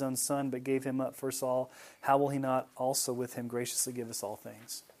spare His own Son, but gave Him up for us all, how will He not also with Him graciously give us all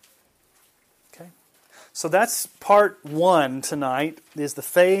things? Okay? So that's part one tonight, is the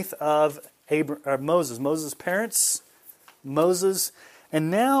faith of Moses. Moses' parents, Moses. And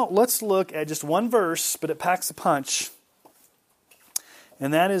now let's look at just one verse, but it packs a punch.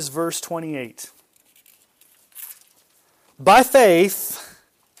 And that is verse 28. By faith,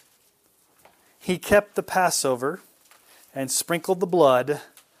 he kept the Passover and sprinkled the blood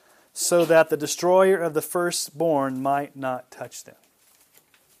so that the destroyer of the firstborn might not touch them.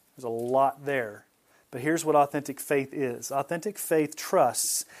 There's a lot there. But here's what authentic faith is. Authentic faith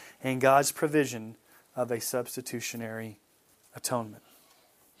trusts in God's provision of a substitutionary atonement.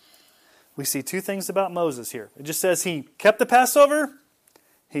 We see two things about Moses here. It just says he kept the Passover,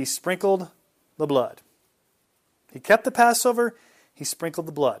 he sprinkled the blood. He kept the Passover, he sprinkled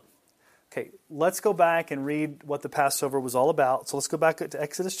the blood. Okay, let's go back and read what the Passover was all about. So let's go back to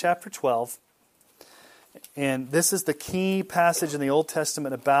Exodus chapter 12. And this is the key passage in the Old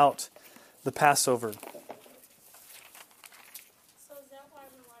Testament about the Passover. So is that why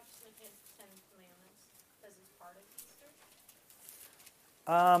we watch the Ten Commandments? Because it's part of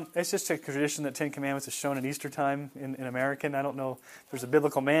Easter? It's just a tradition that Ten Commandments is shown at Easter time in American. I don't know if there's a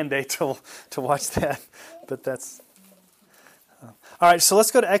biblical mandate to watch that, but that's... All right, so let's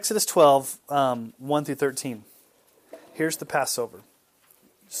go to Exodus 12, 1 through 13. Here's the Passover,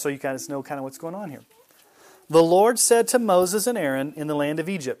 so you guys know kind of what's going on here. The Lord said to Moses and Aaron in the land of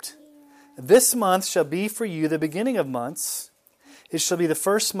Egypt, This month shall be for you the beginning of months. It shall be the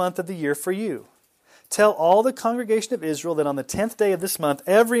first month of the year for you. Tell all the congregation of Israel that on the 10th day of this month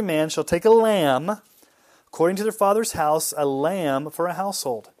every man shall take a lamb, according to their father's house, a lamb for a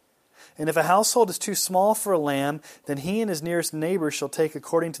household. And if a household is too small for a lamb, then he and his nearest neighbor shall take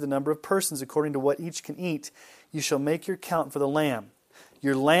according to the number of persons, according to what each can eat. You shall make your count for the lamb.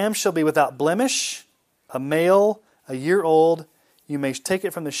 Your lamb shall be without blemish, a male, a year old. You may take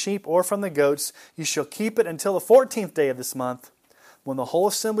it from the sheep or from the goats. You shall keep it until the 14th day of this month, when the whole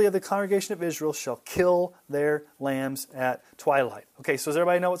assembly of the congregation of Israel shall kill their lambs at twilight. Okay, so does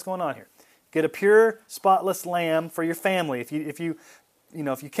everybody know what's going on here? Get a pure, spotless lamb for your family. If you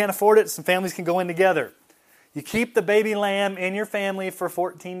can't afford it, some families can go in together. You keep the baby lamb in your family for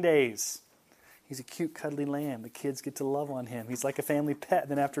 14 days. He's a cute, cuddly lamb. The kids get to love on him. He's like a family pet.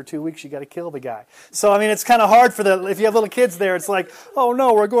 Then after 2 weeks, you got to kill the guy. So, it's kind of hard if you have little kids there, it's like, oh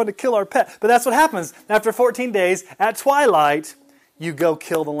no, we're going to kill our pet. But that's what happens. After 14 days, at twilight, you go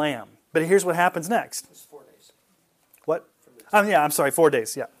kill the lamb. But here's what happens next. It's 4 days. What? 4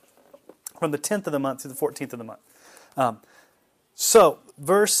 days, yeah. From the 10th of the month to the 14th of the month. So,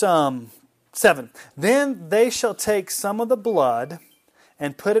 verse 7. Then they shall take some of the blood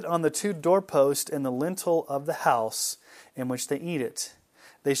and put it on the 2 doorposts and the lintel of the house in which they eat it.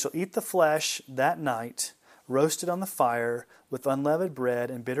 They shall eat the flesh that night, roasted on the fire, with unleavened bread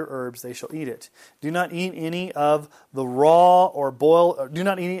and bitter herbs they shall eat it. Do not eat any of the raw or boiled. Do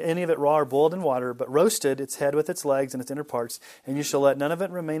not eat any of it raw or boiled in water, but roasted, its head with its legs and its inner parts. And you shall let none of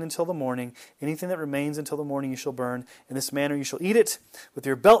it remain until the morning. Anything that remains until the morning you shall burn. In this manner you shall eat it, with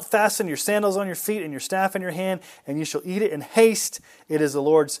your belt fastened, your sandals on your feet, and your staff in your hand. And you shall eat it in haste. It is the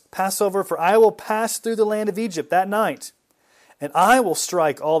Lord's Passover. For I will pass through the land of Egypt that night. And I will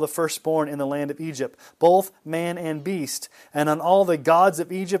strike all the firstborn in the land of Egypt, both man and beast. And on all the gods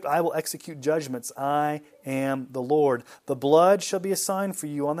of Egypt I will execute judgments. I am the Lord. The blood shall be a sign for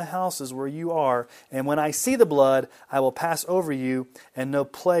you on the houses where you are. And when I see the blood, I will pass over you, and no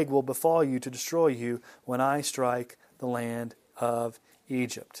plague will befall you to destroy you when I strike the land of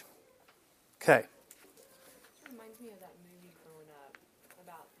Egypt. Okay. Reminds me of that movie growing up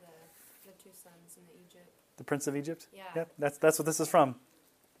about the 2 sons in Egypt. The Prince of Egypt? Yeah. Yep, that's what this is from.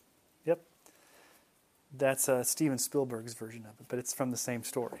 Yep. That's Steven Spielberg's version of it, but it's from the same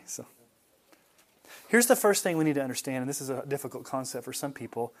story. So, here's the first thing we need to understand, and this is a difficult concept for some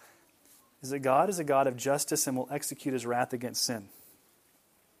people, is that God is a God of justice and will execute His wrath against sin.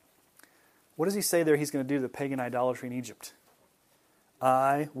 What does He say there He's going to do to the pagan idolatry in Egypt?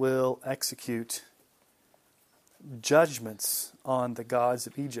 I will execute judgments on the gods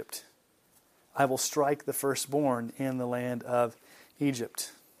of Egypt. I will strike the firstborn in the land of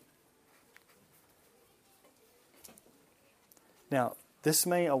Egypt. Now, this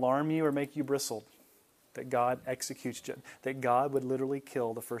may alarm you or make you bristle, that God executes, that God would literally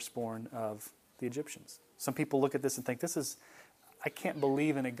kill the firstborn of the Egyptians. Some people look at this and think, I can't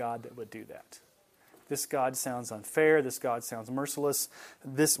believe in a God that would do that. This God sounds unfair. This God sounds merciless.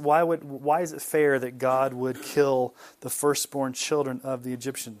 Why is it fair that God would kill the firstborn children of the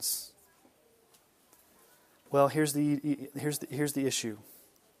Egyptians? Well, here's the issue.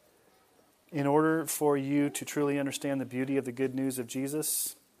 In order for you to truly understand the beauty of the good news of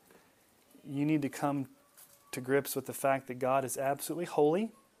Jesus, you need to come to grips with the fact that God is absolutely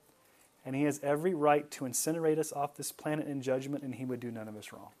holy, and He has every right to incinerate us off this planet in judgment, and He would do none of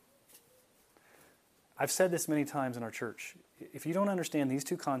us wrong. I've said this many times in our church. If you don't understand these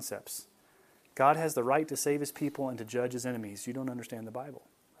 2 concepts, God has the right to save His people and to judge His enemies, you don't understand the Bible.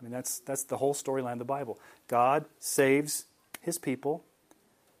 That's the whole storyline of the Bible. God saves His people,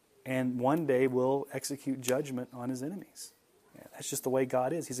 and one day will execute judgment on His enemies. Yeah, that's just the way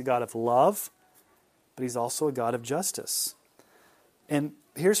God is. He's a God of love, but He's also a God of justice. And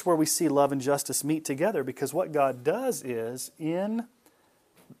here's where we see love and justice meet together, because what God does is, in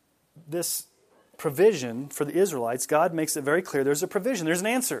this provision for the Israelites, God makes it very clear there's a provision, there's an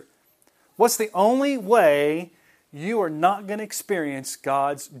answer. What's the only way you are not going to experience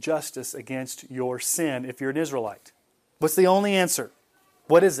God's justice against your sin if you're an Israelite? What's the only answer?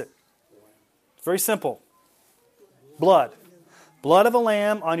 What is it? It's very simple. Blood. Blood of a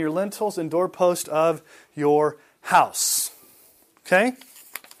lamb on your lintels and doorpost of your house. Okay?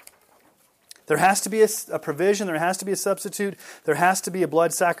 There has to be a provision. There has to be a substitute. There has to be a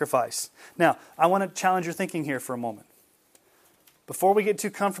blood sacrifice. Now, I want to challenge your thinking here for a moment. Before we get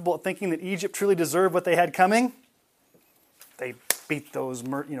too comfortable at thinking that Egypt truly deserved what they had coming, they beat those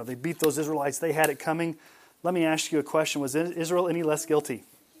Israelites. They had it coming. Let me ask you a question. Was Israel any less guilty?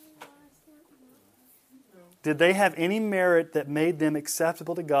 Did they have any merit that made them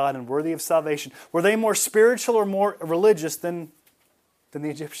acceptable to God and worthy of salvation? Were they more spiritual or more religious than the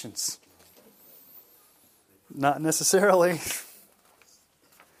Egyptians? Not necessarily.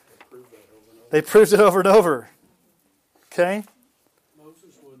 They proved it over and over. Okay?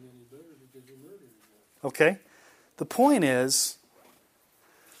 Moses wasn't any better because he murdered him. Okay? The point is,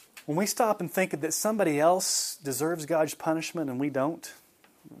 when we stop and think that somebody else deserves God's punishment and we don't,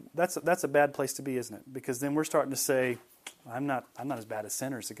 that's a bad place to be, isn't it? Because then we're starting to say, I'm not as bad a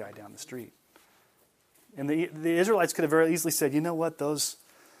sinner as the guy down the street. And the Israelites could have very easily said, you know what, those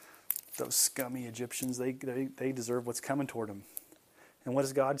scummy Egyptians, they deserve what's coming toward them. And what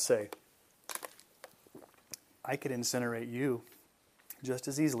does God say? I could incinerate you just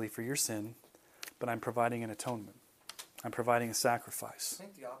as easily for your sin, but I'm providing an atonement. I'm providing a sacrifice. I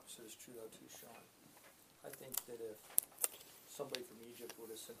think the opposite is true, though, too, Sean. I think that if somebody from Egypt would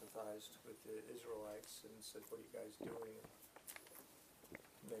have sympathized with the Israelites and said, what are you guys doing?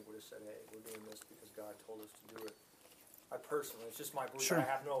 They would have said, hey, we're doing this because God told us to do it. I personally, it's just my belief. Sure. I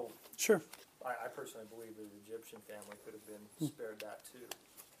have no... Sure. I personally believe that the Egyptian family could have been spared that, too,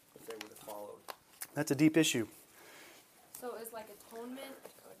 if they would have followed. That's a deep issue. So is like atonement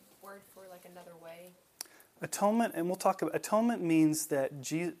a word for like another way? Atonement, and we'll talk about atonement means that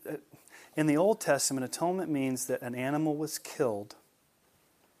in the Old Testament, atonement means that an animal was killed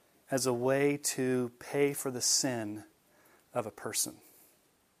as a way to pay for the sin of a person.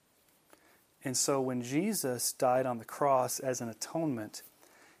 And so when Jesus died on the cross as an atonement,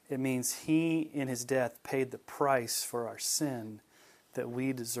 it means He, in His death, paid the price for our sin that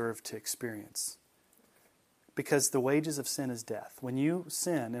we deserve to experience. Because the wages of sin is death. When you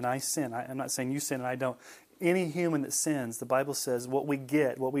sin, and I sin, I'm not saying you sin and I don't. Any human that sins, the Bible says what we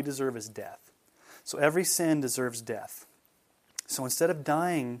deserve is death. So every sin deserves death. So instead of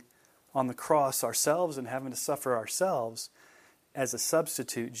dying on the cross ourselves and having to suffer ourselves, as a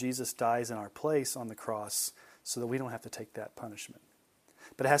substitute, Jesus dies in our place on the cross so that we don't have to take that punishment.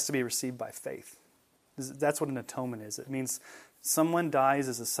 But it has to be received by faith. That's what an atonement is. It means someone dies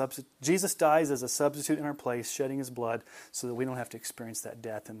as a substitute. Jesus dies as a substitute in our place, shedding His blood so that we don't have to experience that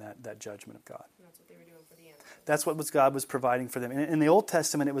death and that judgment of God. And that's what they were doing for the animals. That's what God was providing for them. In the Old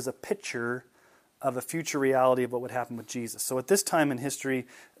Testament, it was a picture of a future reality of what would happen with Jesus. So at this time in history,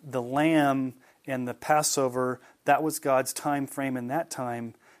 the lamb and the Passover, that was God's time frame in that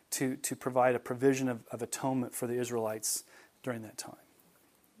time to provide a provision of atonement for the Israelites during that time.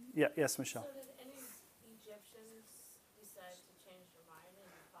 Yeah, yes, Michelle. So did any Egyptians decide to change their mind and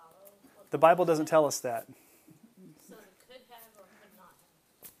follow? The Bible doesn't tell us that. So they could have or could not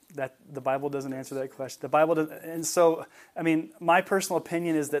have? That the Bible doesn't answer that question. The Bible doesn't, and so I mean, my personal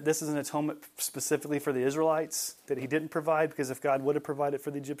opinion is that this is an atonement specifically for the Israelites that He didn't provide, because if God would have provided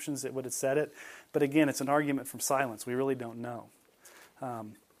for the Egyptians, it would have said it. But again, it's an argument from silence. We really don't know.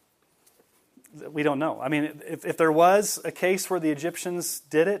 We don't know. I mean, if there was a case where the Egyptians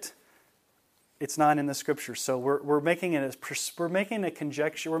did it, it's not in the Scripture. So we're making a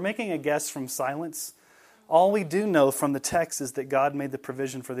conjecture. We're making a guess from silence. All we do know from the text is that God made the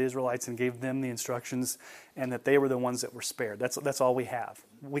provision for the Israelites and gave them the instructions, and that they were the ones that were spared. That's all we have.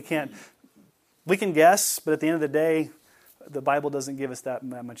 We can guess, but at the end of the day, the Bible doesn't give us that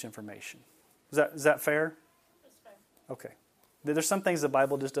much information. Is that fair? That's fair. Okay. There's some things the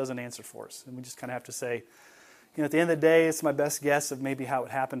Bible just doesn't answer for us, and we just kind of have to say, at the end of the day, it's my best guess of maybe how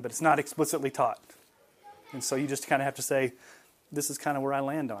it happened, but it's not explicitly taught. And so you just kind of have to say, this is kind of where I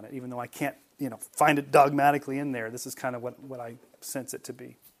land on it, even though I can't, find it dogmatically in there. This is kind of what I sense it to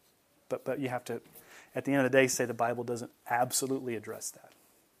be. But you have to, at the end of the day, say the Bible doesn't absolutely address that.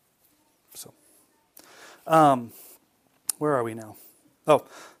 So, where are we now? Oh,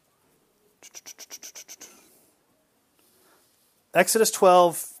 Exodus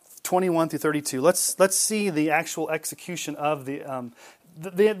 12:21 through 32. Let's see the actual execution of the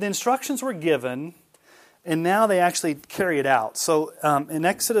instructions were given, and now they actually carry it out. So in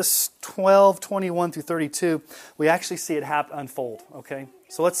Exodus 12:21 through 32, we actually see it unfold. Okay,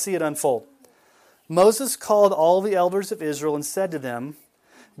 so let's see it unfold. Moses called all the elders of Israel and said to them,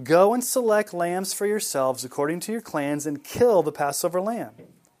 "Go and select lambs for yourselves according to your clans, and kill the Passover lamb.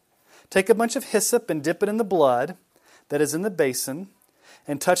 Take a bunch of hyssop and dip it in the blood that is in the basin,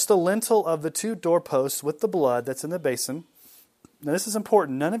 and touch the lintel of the 2 doorposts with the blood that's in the basin." Now this is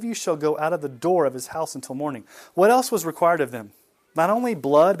important. "None of you shall go out of the door of his house until morning." What else was required of them? Not only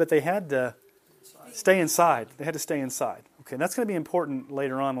blood, but they had to stay inside. They had to stay inside. Okay, and that's going to be important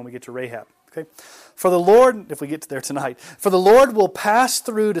later on when we get to Rahab. Okay, "For the Lord," if we get to there tonight, "for the Lord will pass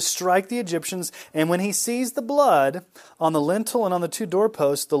through to strike the Egyptians, and when He sees the blood on the lintel and on the 2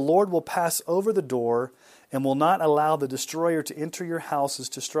 doorposts, the Lord will pass over the door, and will not allow the destroyer to enter your houses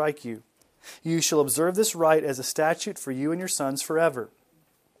to strike you. You shall observe this rite as a statute for you and your sons forever.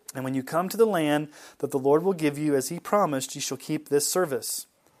 And when you come to the land that the Lord will give you as He promised, you shall keep this service.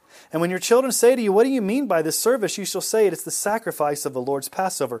 And when your children say to you, what do you mean by this service? You shall say, it is the sacrifice of the Lord's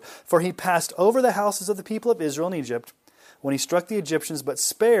Passover. For He passed over the houses of the people of Israel in Egypt when He struck the Egyptians, but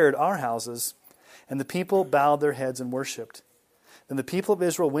spared our houses. And the people bowed their heads and worshipped. Then the people of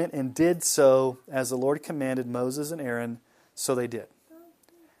Israel went and did so as the Lord commanded Moses and Aaron, so they did.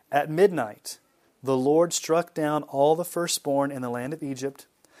 At midnight, the Lord struck down all the firstborn in the land of Egypt,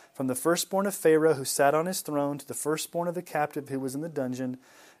 from the firstborn of Pharaoh who sat on his throne to the firstborn of the captive who was in the dungeon,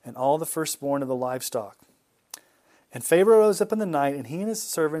 and all the firstborn of the livestock. And Pharaoh rose up in the night, and he and his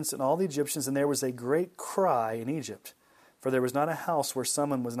servants and all the Egyptians, and there was a great cry in Egypt, for there was not a house where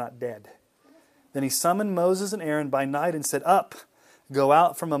someone was not dead. Then he summoned Moses and Aaron by night and said, Up, go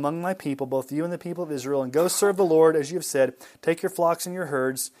out from among my people, both you and the people of Israel, and go serve the Lord as you have said. Take your flocks and your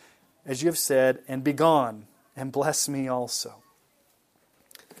herds, as you have said, and be gone, and bless me also.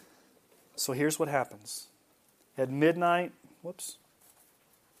 So here's what happens. At midnight,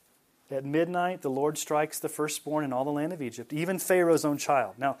 the Lord strikes the firstborn in all the land of Egypt, even Pharaoh's own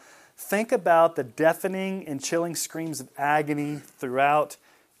child. Now, think about the deafening and chilling screams of agony throughout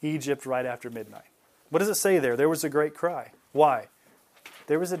Egypt right after midnight. What does it say there? There was a great cry. Why?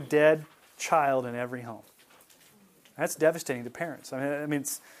 There was a dead child in every home. That's devastating to parents. And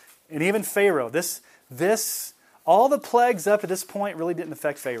even Pharaoh. All the plagues up to this point really didn't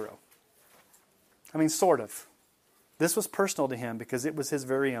affect Pharaoh. Sort of. This was personal to him because it was his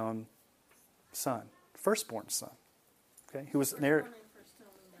very own son, firstborn son. Okay, who was an heir.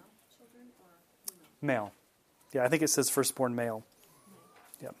 Male. Yeah, I think it says firstborn male.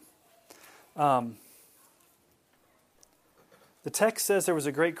 Yep. The text says there was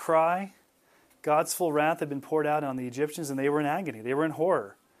a great cry. God's full wrath had been poured out on the Egyptians, and they were in agony. They were in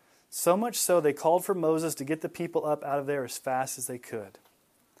horror. So much so they called for Moses to get the people up out of there as fast as they could.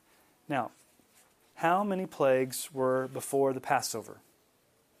 Now, how many plagues were before the Passover?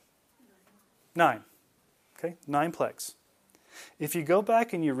 9. Okay, 9 plagues. If you go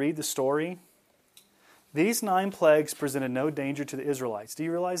back and you read the story, these 9 plagues presented no danger to the Israelites. Do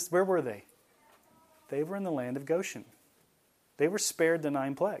you realize, where were they? They were in the land of Goshen. They were spared the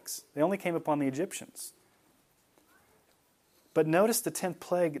 9 plagues. They only came upon the Egyptians. But notice the 10th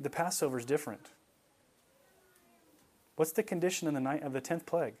plague, the Passover is different. What's the condition of the 10th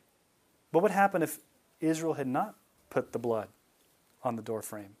plague? What would happen if Israel had not put the blood on the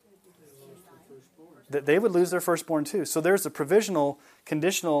doorframe? They would lose their firstborn too. So there's a provisional,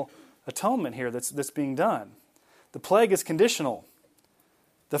 conditional atonement here that's being done. The plague is conditional.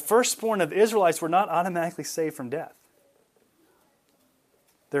 The firstborn of the Israelites were not automatically saved from death.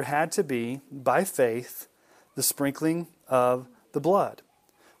 There had to be, by faith, the sprinkling of the blood.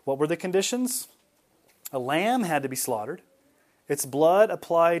 What were the conditions? A lamb had to be slaughtered. Its blood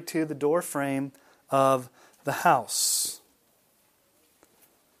applied to the doorframe of the house.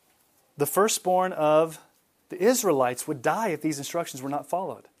 The firstborn of the Israelites would die if these instructions were not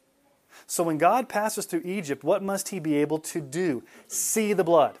followed. So when God passes through Egypt, what must He be able to do? See the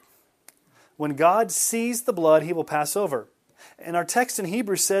blood. When God sees the blood, He will pass over. And our text in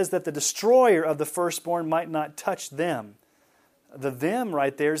Hebrews says that the destroyer of the firstborn might not touch them. The them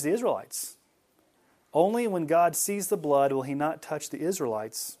right there is the Israelites. Only when God sees the blood will He not touch the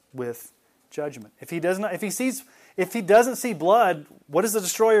Israelites with judgment. If He doesn't see blood, what is the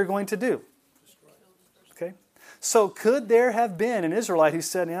destroyer going to do? Okay? So could there have been an Israelite who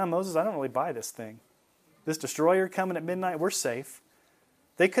said, "Yeah, Moses, I don't really buy this thing. This destroyer coming at midnight, we're safe."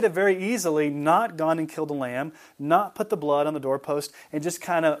 They could have very easily not gone and killed a lamb, not put the blood on the doorpost, and just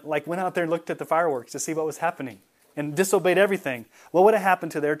kind of went out there and looked at the fireworks to see what was happening and disobeyed everything. What would have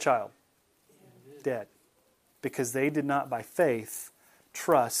happened to their child? Dead. Because they did not, by faith,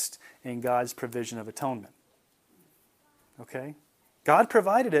 trust in God's provision of atonement. Okay? God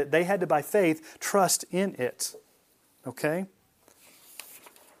provided it. They had to, by faith, trust in it. Okay?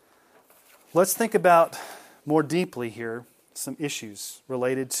 Let's think about more deeply here some issues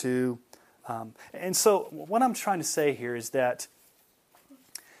related to... and so what I'm trying to say here is that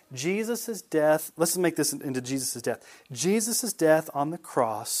Jesus' death... Let's make this into Jesus' death. Jesus' death on the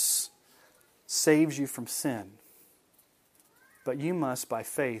cross saves you from sin. But you must, by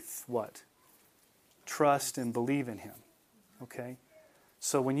faith, what? Trust and believe in Him. Okay?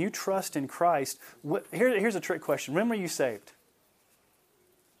 So when you trust in Christ... Here's a trick question. When were you saved?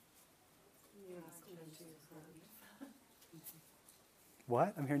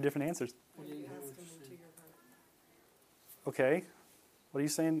 What? I'm hearing different answers. Okay. What are you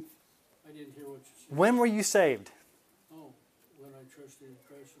saying? I didn't hear what you said. When were you saved? Oh, when I trusted in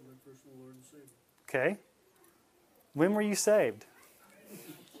Christ as my personal Lord and Savior. Okay. When were you saved?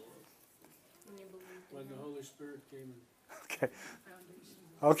 When the Holy Spirit came in. Okay.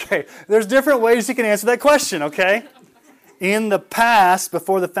 Okay. There's different ways you can answer that question, okay? In the past,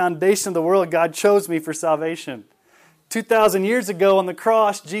 before the foundation of the world, God chose me for salvation. 2,000 years ago on the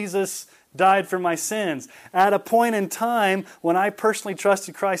cross, Jesus died for my sins. At a point in time when I personally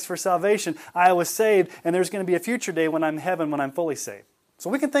trusted Christ for salvation, I was saved, and there's going to be a future day when I'm in heaven when I'm fully saved. So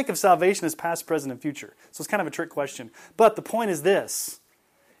we can think of salvation as past, present, and future. So it's kind of a trick question. But the point is this.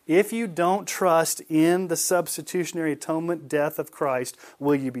 If you don't trust in the substitutionary atonement death of Christ,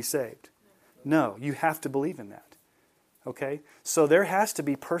 will you be saved? No, you have to believe in that. Okay? So there has to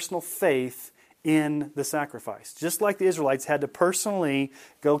be personal faith in the sacrifice. Just like the Israelites had to personally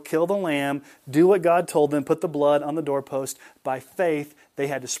go kill the lamb, do what God told them, put the blood on the doorpost. By faith, they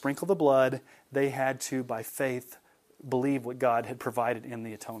had to sprinkle the blood. They had to, by faith, believe what God had provided in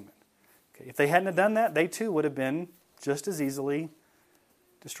the atonement. Okay? If they hadn't have done that, they too would have been just as easily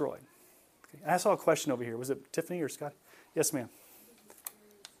destroyed. Okay. I saw a question over here. Was it Tiffany or Scott? Yes, ma'am.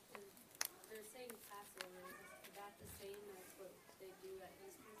 They're saying Passover. Is that the same as what they do at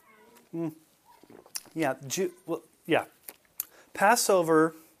Easter time? Yeah.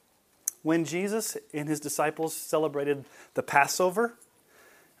 Passover, when Jesus and his disciples celebrated the Passover,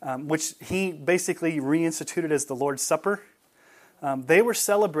 which he basically reinstituted as the Lord's Supper, they were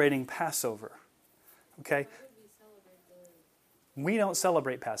celebrating Passover. Okay? We don't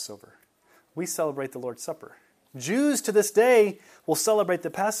celebrate Passover. We celebrate the Lord's Supper. Jews to this day will celebrate the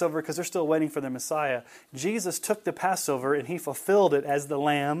Passover because they're still waiting for their Messiah. Jesus took the Passover and he fulfilled it as the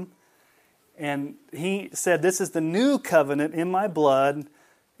Lamb. And he said, this is the new covenant in my blood.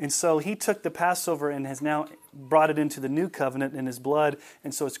 And so he took the Passover and has now brought it into the new covenant in his blood.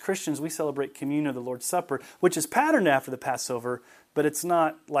 And so as Christians, we celebrate communion of the Lord's Supper, which is patterned after the Passover, but it's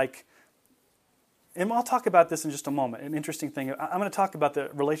not like... And I'll talk about this in just a moment. An interesting thing. I'm going to talk about the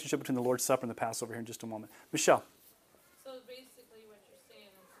relationship between the Lord's Supper and the Passover here in just a moment. Michelle. So basically what you're saying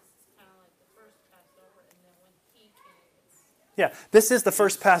is this is kind of like the first Passover, and then when he came, it's... Yeah, this is the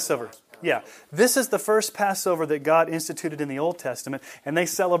first Passover. Yeah, this is the first Passover that God instituted in the Old Testament, and they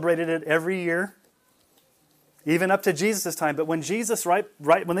celebrated it every year, even up to Jesus' time. But when Jesus,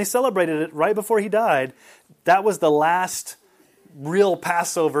 when they celebrated it right before he died, that was the last real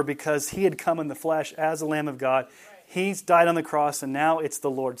Passover because he had come in the flesh as the Lamb of God. He's died on the cross, and now it's the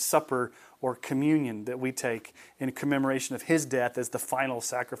Lord's Supper or communion that we take in commemoration of his death as the final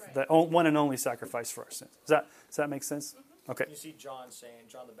sacrifice, the one and only sacrifice for our sins. Does that make sense? Okay. You see John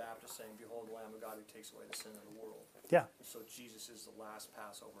the Baptist saying, behold the Lamb of God who takes away the sin of the world. Yeah. So Jesus is the last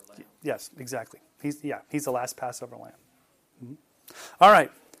Passover lamb. Yes, exactly. He's the last Passover lamb. Mm-hmm. All right.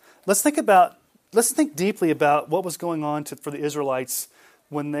 Let's think deeply about what was going on for the Israelites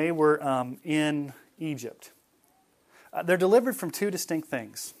when they were in Egypt. They're delivered from two distinct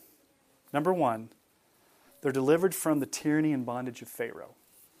things. Number one, they're delivered from the tyranny and bondage of Pharaoh.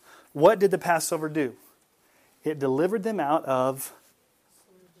 What did the Passover do? It delivered them out of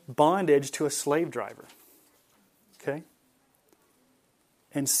bondage to a slave driver. Okay?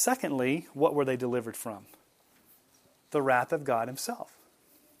 And secondly, what were they delivered from? The wrath of God himself.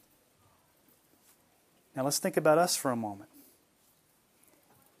 Now let's think about us for a moment.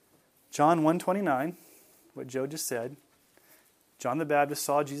 John 1:29, what Joe just said. John the Baptist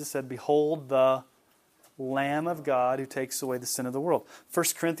saw Jesus, said, behold the Lamb of God who takes away the sin of the world. 1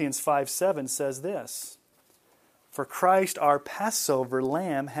 Corinthians 5:7 says this, for Christ our Passover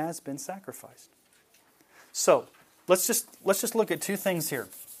lamb has been sacrificed. So, let's just look at two things here.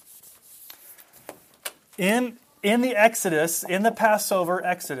 In the Exodus, in the Passover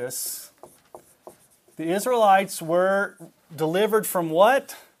Exodus, the Israelites were delivered from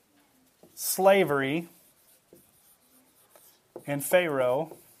what? Slavery and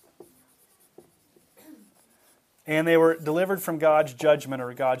Pharaoh. And they were delivered from God's judgment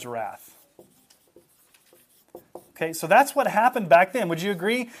or God's wrath. Okay, so that's what happened back then. Would you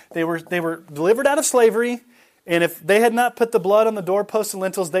agree? They were delivered out of slavery, and if they had not put the blood on the doorposts and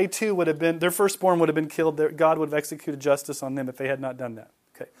lintels, they too would have been, their firstborn would have been killed. God would have executed justice on them if they had not done that.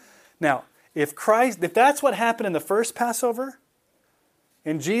 Okay. Now, if that's what happened in the first Passover,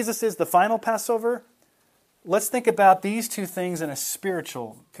 and Jesus is the final Passover, let's think about these two things in a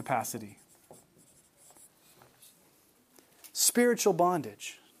spiritual capacity. Spiritual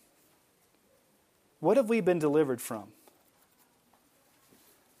bondage. What have we been delivered from?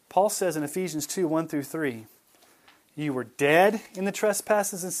 Paul says in Ephesians 2:1-3, you were dead in the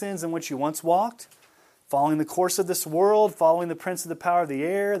trespasses and sins in which you once walked, following the course of this world, following the prince of the power of the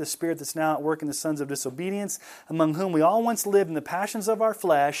air, the spirit that's now at work in the sons of disobedience, among whom we all once lived in the passions of our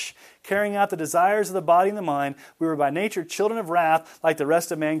flesh, carrying out the desires of the body and the mind. We were by nature children of wrath like the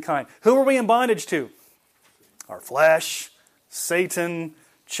rest of mankind. Who were we in bondage to? Our flesh, Satan,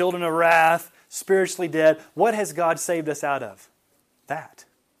 children of wrath, spiritually dead. What has God saved us out of? That.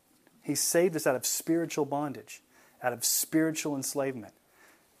 He saved us out of spiritual bondage, out of spiritual enslavement.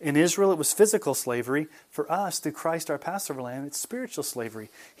 In Israel, it was physical slavery. For us, through Christ our Passover Lamb, it's spiritual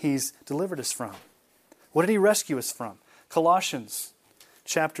slavery He's delivered us from. What did He rescue us from? Colossians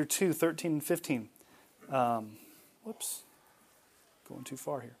chapter 2, 13 and 15. Going too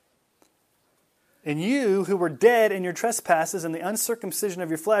far here. And you who were dead in your trespasses and the uncircumcision of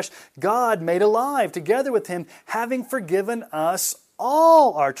your flesh, God made alive together with Him, having forgiven us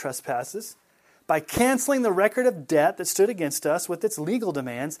all our trespasses, by canceling the record of debt that stood against us with its legal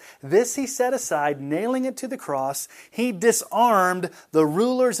demands. This He set aside, nailing it to the cross. He disarmed the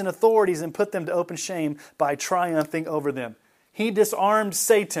rulers and authorities and put them to open shame by triumphing over them. He disarmed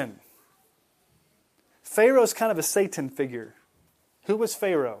Satan. Pharaoh's kind of a Satan figure. Who was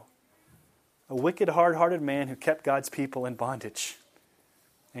Pharaoh? A wicked, hard-hearted man who kept God's people in bondage.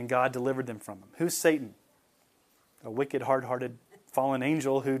 And God delivered them from him. Who's Satan? A wicked, hard-hearted, fallen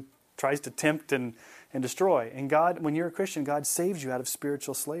angel who tries to tempt and destroy. And God, when you're a Christian, God saves you out of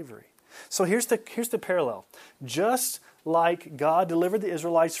spiritual slavery. So here's the parallel. Just like God delivered the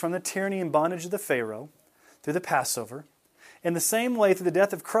Israelites from the tyranny and bondage of the Pharaoh through the Passover, in the same way, through the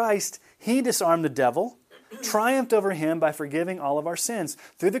death of Christ, He disarmed the devil, triumphed over him by forgiving all of our sins.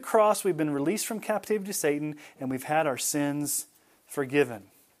 Through the cross, we've been released from captivity to Satan, and we've had our sins forgiven.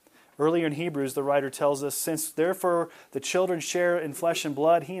 Earlier in Hebrews, the writer tells us, since therefore the children share in flesh and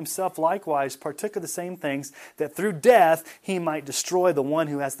blood, He Himself likewise partook of the same things, that through death He might destroy the one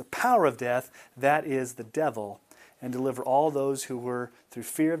who has the power of death, that is, the devil, and deliver all those who were, through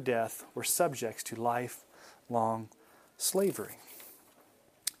fear of death, were subjects to lifelong slavery.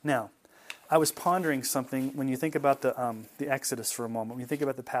 Now, I was pondering something when you think about the Exodus for a moment, when you think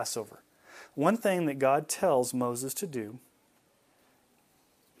about the Passover. One thing that God tells Moses to do,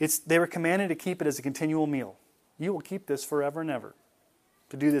 they were commanded to keep it as a continual meal. You will keep this forever and ever.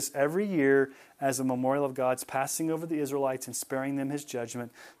 To do this every year as a memorial of God's passing over the Israelites and sparing them His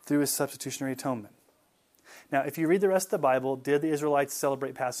judgment through His substitutionary atonement. Now, if you read the rest of the Bible, did the Israelites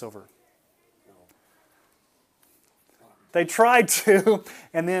celebrate Passover? They tried to,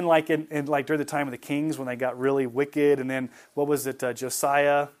 and then like during the time of the kings when they got really wicked, and then what was it,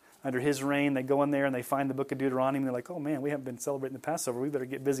 Josiah, under his reign, they go in there and they find the book of Deuteronomy, and they're like, oh man, we haven't been celebrating the Passover, we better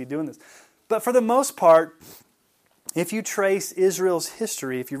get busy doing this. But for the most part, if you trace Israel's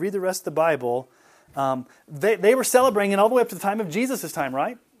history, if you read the rest of the Bible, they were celebrating it all the way up to the time of Jesus' time,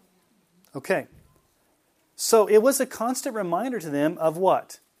 right? Okay. So it was a constant reminder to them of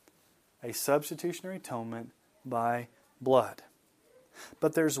what? A substitutionary atonement by blood.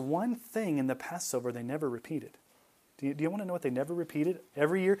 But there's one thing in the Passover they never repeated. Do you want to know what they never repeated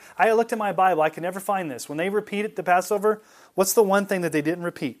every year? I looked at my Bible. I could never find this. When they repeated the Passover, what's the one thing that they didn't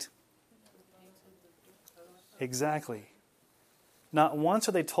repeat? Exactly. Not once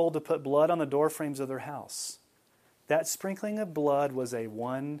are they told to put blood on the door frames of their house. That sprinkling of blood was a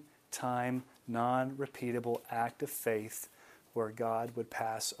one-time, non-repeatable act of faith where God would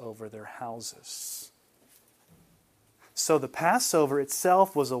pass over their houses. So the Passover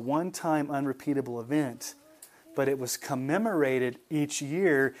itself was a one-time, unrepeatable event, but it was commemorated each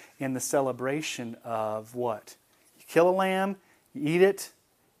year in the celebration of what? You kill a lamb, you eat it,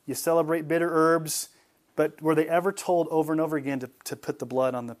 you celebrate bitter herbs, but were they ever told over and over again to put the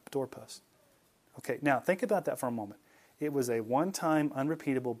blood on the doorpost? Okay, now think about that for a moment. It was a one-time,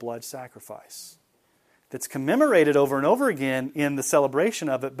 unrepeatable blood sacrifice that's commemorated over and over again in the celebration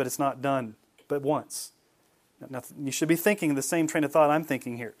of it, but it's not done but once. Now, you should be thinking the same train of thought I'm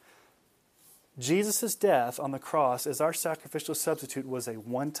thinking here. Jesus' death on the cross as our sacrificial substitute was a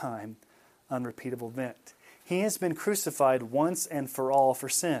one-time, unrepeatable event. He has been crucified once and for all for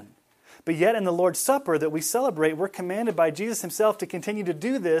sin. But yet in the Lord's Supper that we celebrate, we're commanded by Jesus Himself to continue to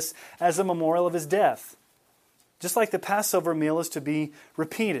do this as a memorial of His death. Just like the Passover meal is to be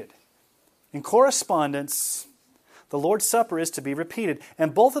repeated. In correspondence, the Lord's Supper is to be repeated.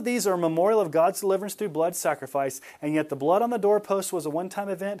 And both of these are a memorial of God's deliverance through blood sacrifice. And yet the blood on the doorpost was a one-time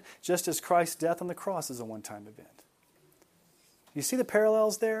event, just as Christ's death on the cross is a one-time event. You see the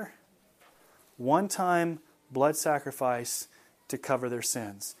parallels there? One-time blood sacrifice to cover their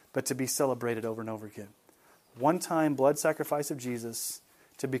sins, but to be celebrated over and over again. One-time blood sacrifice of Jesus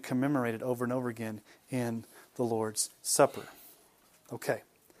to be commemorated over and over again in the Lord's Supper. Okay.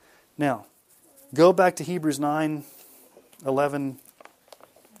 Now, Go back to Hebrews 9, 11.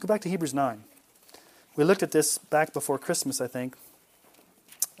 Go back to Hebrews 9. We looked at this back before Christmas, I think.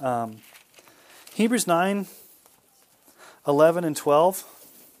 Hebrews 9, 11 and 12.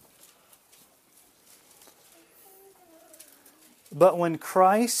 But when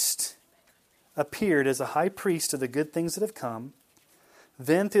Christ appeared as a high priest of the good things that have come,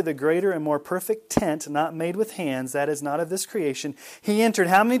 then through the greater and more perfect tent, not made with hands, that is not of this creation, he entered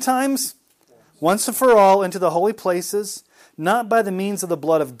how many times? Once and for all into the holy places, not by the means of the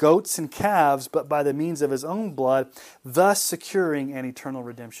blood of goats and calves, but by the means of his own blood, thus securing an eternal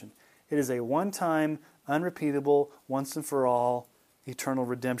redemption. It is a one-time, unrepeatable, once and for all, eternal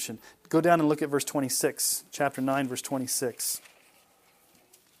redemption. Go down and look at verse 26, chapter 9, verse 26.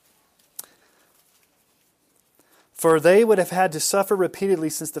 For they would have had to suffer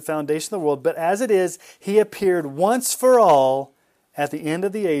repeatedly since the foundation of the world, but as it is, he appeared once for all at the end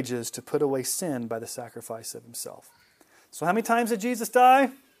of the ages to put away sin by the sacrifice of himself. So how many times did Jesus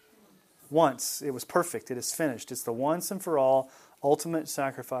die? Once. It was perfect. It is finished. It's the once and for all ultimate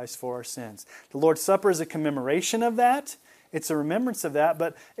sacrifice for our sins. The Lord's Supper is a commemoration of that. It's a remembrance of that,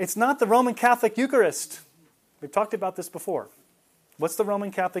 but it's not the Roman Catholic Eucharist. We've talked about this before. What's the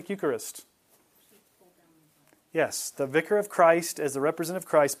Roman Catholic Eucharist? Yes, the vicar of Christ, as the representative of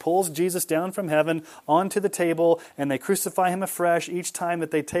Christ, pulls Jesus down from heaven onto the table, and they crucify him afresh each time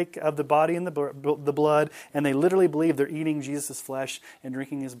that they take of the body and the blood, and they literally believe they're eating Jesus' flesh and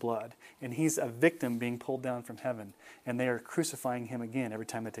drinking his blood. And he's a victim being pulled down from heaven, and they are crucifying him again every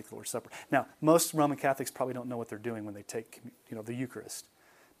time they take the Lord's Supper. Now, most Roman Catholics probably don't know what they're doing when they take, the Eucharist,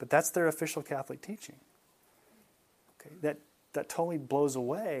 but that's their official Catholic teaching. Okay, that totally blows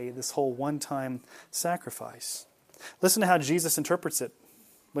away this whole one-time sacrifice. Listen to how Jesus interprets it.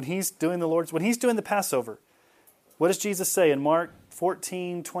 When he's doing the Passover, what does Jesus say in Mark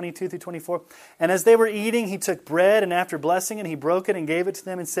 14, 22 through 24? And as they were eating, he took bread, and after blessing it, he broke it and gave it to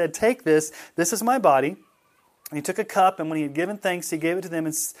them and said, "Take this is my body." And he took a cup, and when he had given thanks, he gave it to them,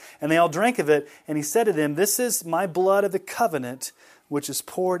 and they all drank of it. And he said to them, "This is my blood of the covenant, which is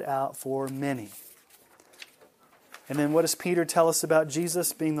poured out for many." And then what does Peter tell us about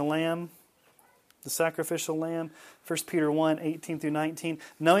Jesus being the lamb, the sacrificial lamb? 1 Peter 1, 18 through 19.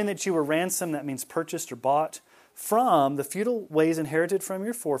 Knowing that you were ransomed, that means purchased or bought, from the feudal ways inherited from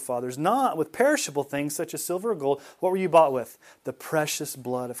your forefathers, not with perishable things such as silver or gold. What were you bought with? The precious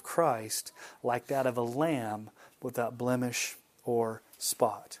blood of Christ, like that of a lamb without blemish or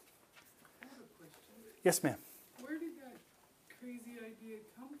spot. I have a question. Yes, ma'am. Where did that crazy idea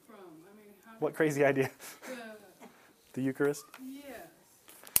come from? I mean, how What crazy idea? the The Eucharist? yes.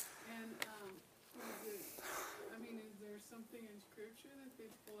 And is there something in Scripture that they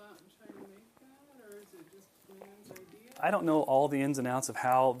pull out and try to make that, or is it just man's idea? I don't know all the ins and outs of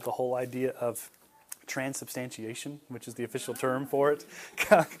how the whole idea of transubstantiation, which is the official term for it,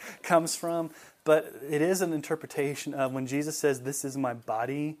 comes from. But it is an interpretation of when Jesus says, "This is my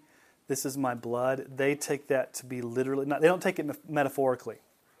body, this is my blood," they take that to be literally. They don't take it metaphorically.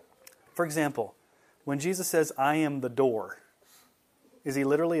 For example, when Jesus says, "I am the door," is he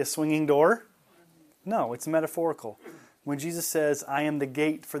literally a swinging door? No, it's metaphorical. When Jesus says, "I am the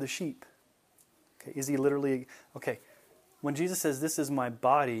gate for the sheep," okay, is he literally, when Jesus says, "This is my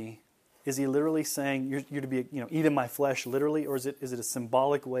body," is he literally saying, you're to be, eating my flesh literally, or is it a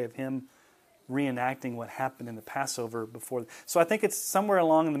symbolic way of him reenacting what happened in the Passover before? So I think it's somewhere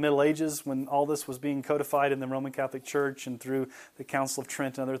along in the Middle Ages when all this was being codified in the Roman Catholic Church and through the Council of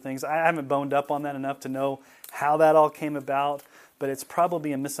Trent and other things. I haven't boned up on that enough to know how that all came about, but it's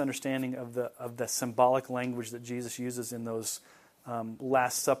probably a misunderstanding of the symbolic language that Jesus uses in those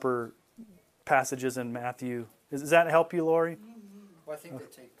Last Supper passages in Matthew. Does that help you, Lori? Well, I think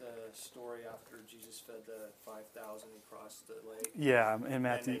they take the story after Jesus fed the 5,000 across the lake. Yeah, in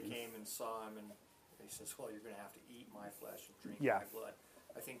Matthew. And they came and saw him, and he says, "Well, you're going to have to eat my flesh and drink Yeah. my blood."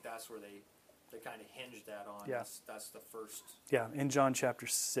 I think that's where they kind of hinged that on. Yeah. That's the first. Yeah, in John chapter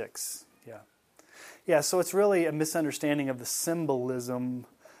 6. Yeah, so it's really a misunderstanding of the symbolism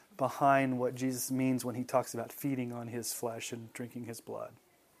behind what Jesus means when he talks about feeding on his flesh and drinking his blood.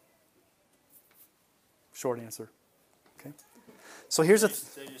 Short answer. Okay. So here's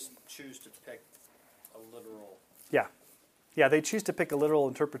They just choose to pick a literal. Yeah, they choose to pick a literal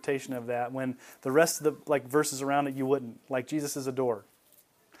interpretation of that when the rest of the verses around it you wouldn't. Like Jesus is a door.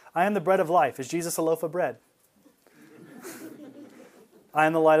 I am the bread of life. Is Jesus a loaf of bread? I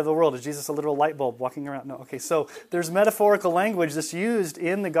am the light of the world. Is Jesus a literal light bulb walking around? No. Okay, so there's metaphorical language that's used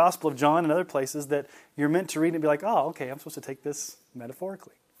in the Gospel of John and other places that you're meant to read and be like, oh, okay, I'm supposed to take this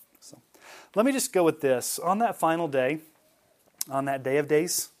metaphorically. So let me just go with this. On that final day, on that day of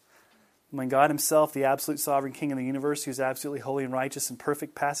days, When God himself, the absolute sovereign king of the universe, who's absolutely holy and righteous and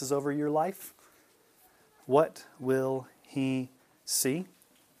perfect, passes over your life, what will he see?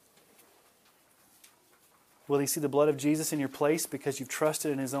 Will he see the blood of Jesus in your place because you've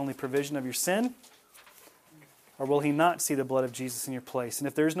trusted in his only provision of your sin? Or will he not see the blood of Jesus in your place? And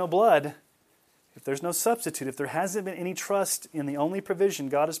if there's no blood, if there's no substitute, if there hasn't been any trust in the only provision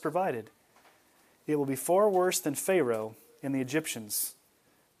God has provided, it will be far worse than Pharaoh and the Egyptians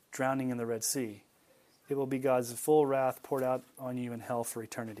drowning in the Red Sea. It will be God's full wrath poured out on you in hell for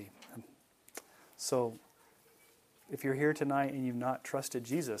eternity. So, if you're here tonight and you've not trusted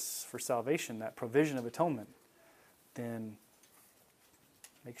Jesus for salvation, that provision of atonement, then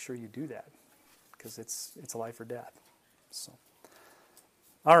make sure you do that, because it's a life or death. So,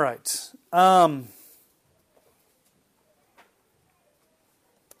 all right.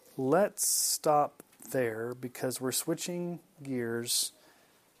 Let's stop there because we're switching gears.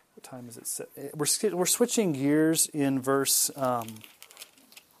 What time is it set? We're switching gears in verse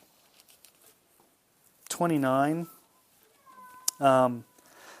 29.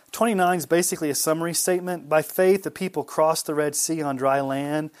 29 is basically a summary statement. By faith, the people crossed the Red Sea on dry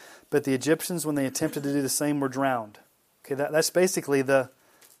land, but the Egyptians, when they attempted to do the same, were drowned. Okay, that's basically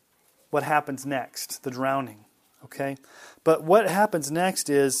what happens next, the drowning. Okay, but what happens next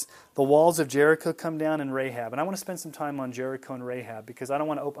is the walls of Jericho come down and Rahab. And I want to spend some time on Jericho and Rahab because I don't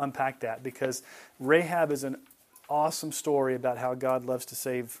want to unpack that, because Rahab is an awesome story about how God loves to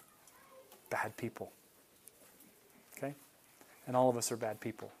save bad people. Okay? And all of us are bad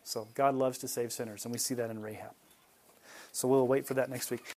people. So God loves to save sinners, and we see that in Rahab. So we'll wait for that next week.